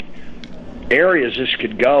many areas this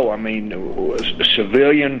could go. I mean,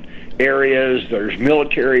 civilian areas, there's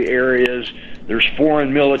military areas, there's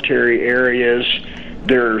foreign military areas,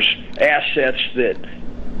 there's assets that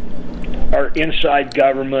are inside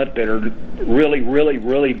government that are really, really,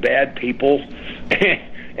 really bad people,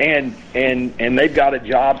 and they've got a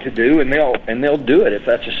job to do, and they'll do it if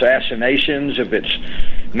that's assassinations, if it's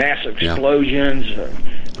mass explosions.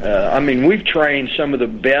 I mean, we've trained some of the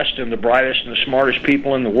best and the brightest and the smartest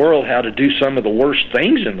people in the world how to do some of the worst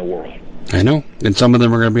things in the world. I know, and some of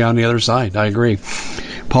them are going to be on the other side. I agree.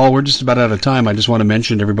 Paul, we're just about out of time. I just want to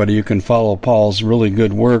mention to everybody you can follow Paul's really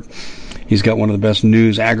good work. He's got one of the best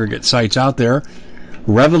news aggregate sites out there,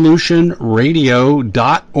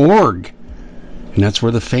 revolutionradio.org. And that's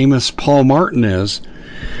where the famous Paul Martin is.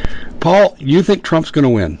 Paul, you think Trump's going to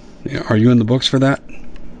win? Are you in the books for that?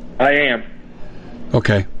 I am.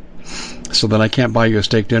 Okay. So then I can't buy you a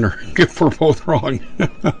steak dinner if we're both wrong.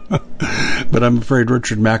 But I'm afraid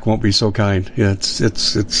Richard Mack won't be so kind. Yeah, it's.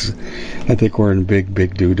 I think we're in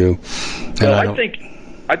big doo-doo. Well,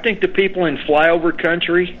 I think the people in flyover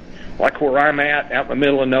country, like where I'm at, out in the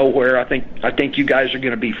middle of nowhere, I think you guys are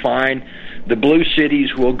going to be fine. The blue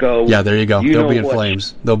cities will go. Yeah, there you go. They'll be in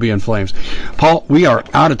flames. They'll be in flames. Paul, we are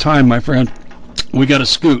out of time, my friend. We got to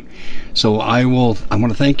scoot. So I want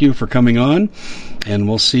to thank you for coming on, and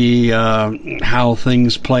we'll see how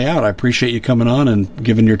things play out. I appreciate you coming on and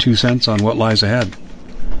giving your 2 cents on what lies ahead.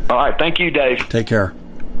 All right. Thank you, Dave. Take care.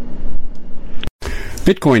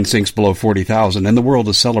 Bitcoin sinks below 40,000, and the world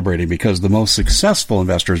is celebrating because the most successful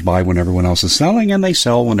investors buy when everyone else is selling, and they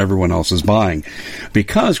sell when everyone else is buying.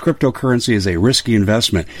 Because cryptocurrency is a risky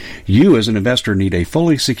investment, you as an investor need a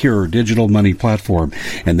fully secure digital money platform,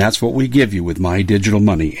 and that's what we give you with My Digital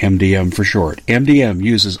Money, MDM for short. MDM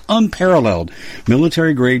uses unparalleled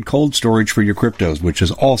military-grade cold storage for your cryptos, which is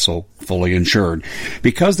also fully insured.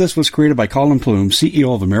 Because this was created by Colin Plume,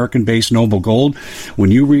 CEO of American-based Noble Gold, when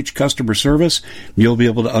you reach customer service, you'll be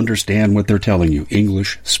able to understand what they're telling you.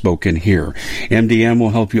 English spoken here. MDM will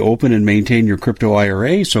help you open and maintain your crypto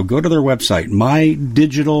IRA, so go to their website,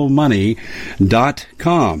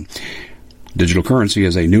 mydigitalmoney.com. Digital currency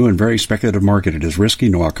is a new and very speculative market. It is risky.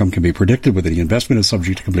 No outcome can be predicted. With the investment is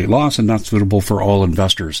subject to complete loss and not suitable for all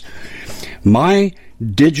investors.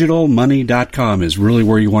 MyDigitalMoney.com is really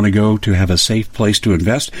where you want to go to have a safe place to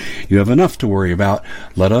invest. You have enough to worry about.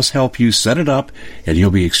 Let us help you set it up, and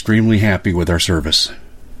you'll be extremely happy with our service.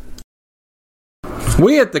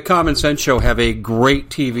 We at the Common Sense Show have a great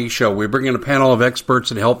TV show. We bring in a panel of experts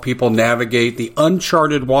and help people navigate the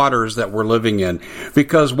uncharted waters that we're living in.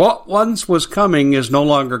 Because what once was coming is no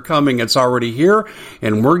longer coming. It's already here,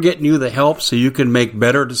 and we're getting you the help so you can make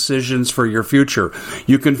better decisions for your future.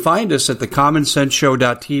 You can find us at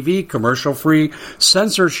thecommonsenseshow.tv, commercial-free,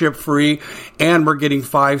 censorship-free, and we're getting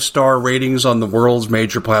 5-star ratings on the world's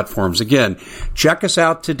major platforms. Again, check us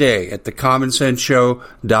out today at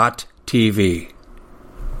thecommonsenseshow.tv.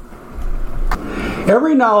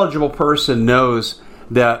 Every knowledgeable person knows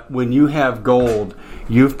that when you have gold,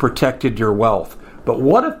 you've protected your wealth. But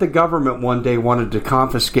what if the government one day wanted to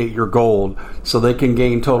confiscate your gold so they can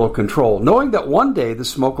gain total control, knowing that one day the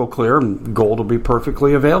smoke will clear and gold will be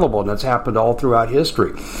perfectly available, and that's happened all throughout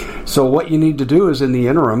history. So what you need to do is, in the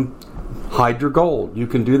interim, hide your gold. You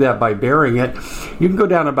can do that by burying it. You can go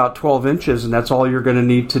down about 12 inches, and that's all you're going to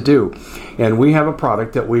need to do. And we have a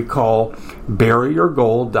product that we call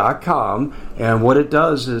buryyourgold.com, and what it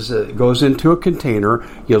does is it goes into a container.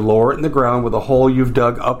 You lower it in the ground with a hole you've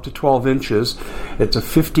dug up to 12 inches. It's a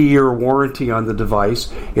 50-year warranty on the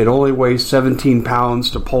device. It only weighs 17 pounds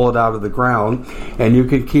to pull it out of the ground, and you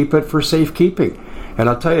can keep it for safekeeping. And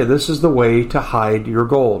I'll tell you, this is the way to hide your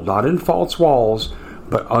gold, not in false walls,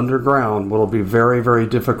 but underground, will be very, very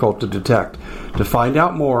difficult to detect. To find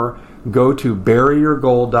out more, go to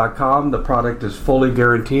buryyourgold.com. The product is fully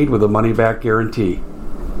guaranteed with a money-back guarantee.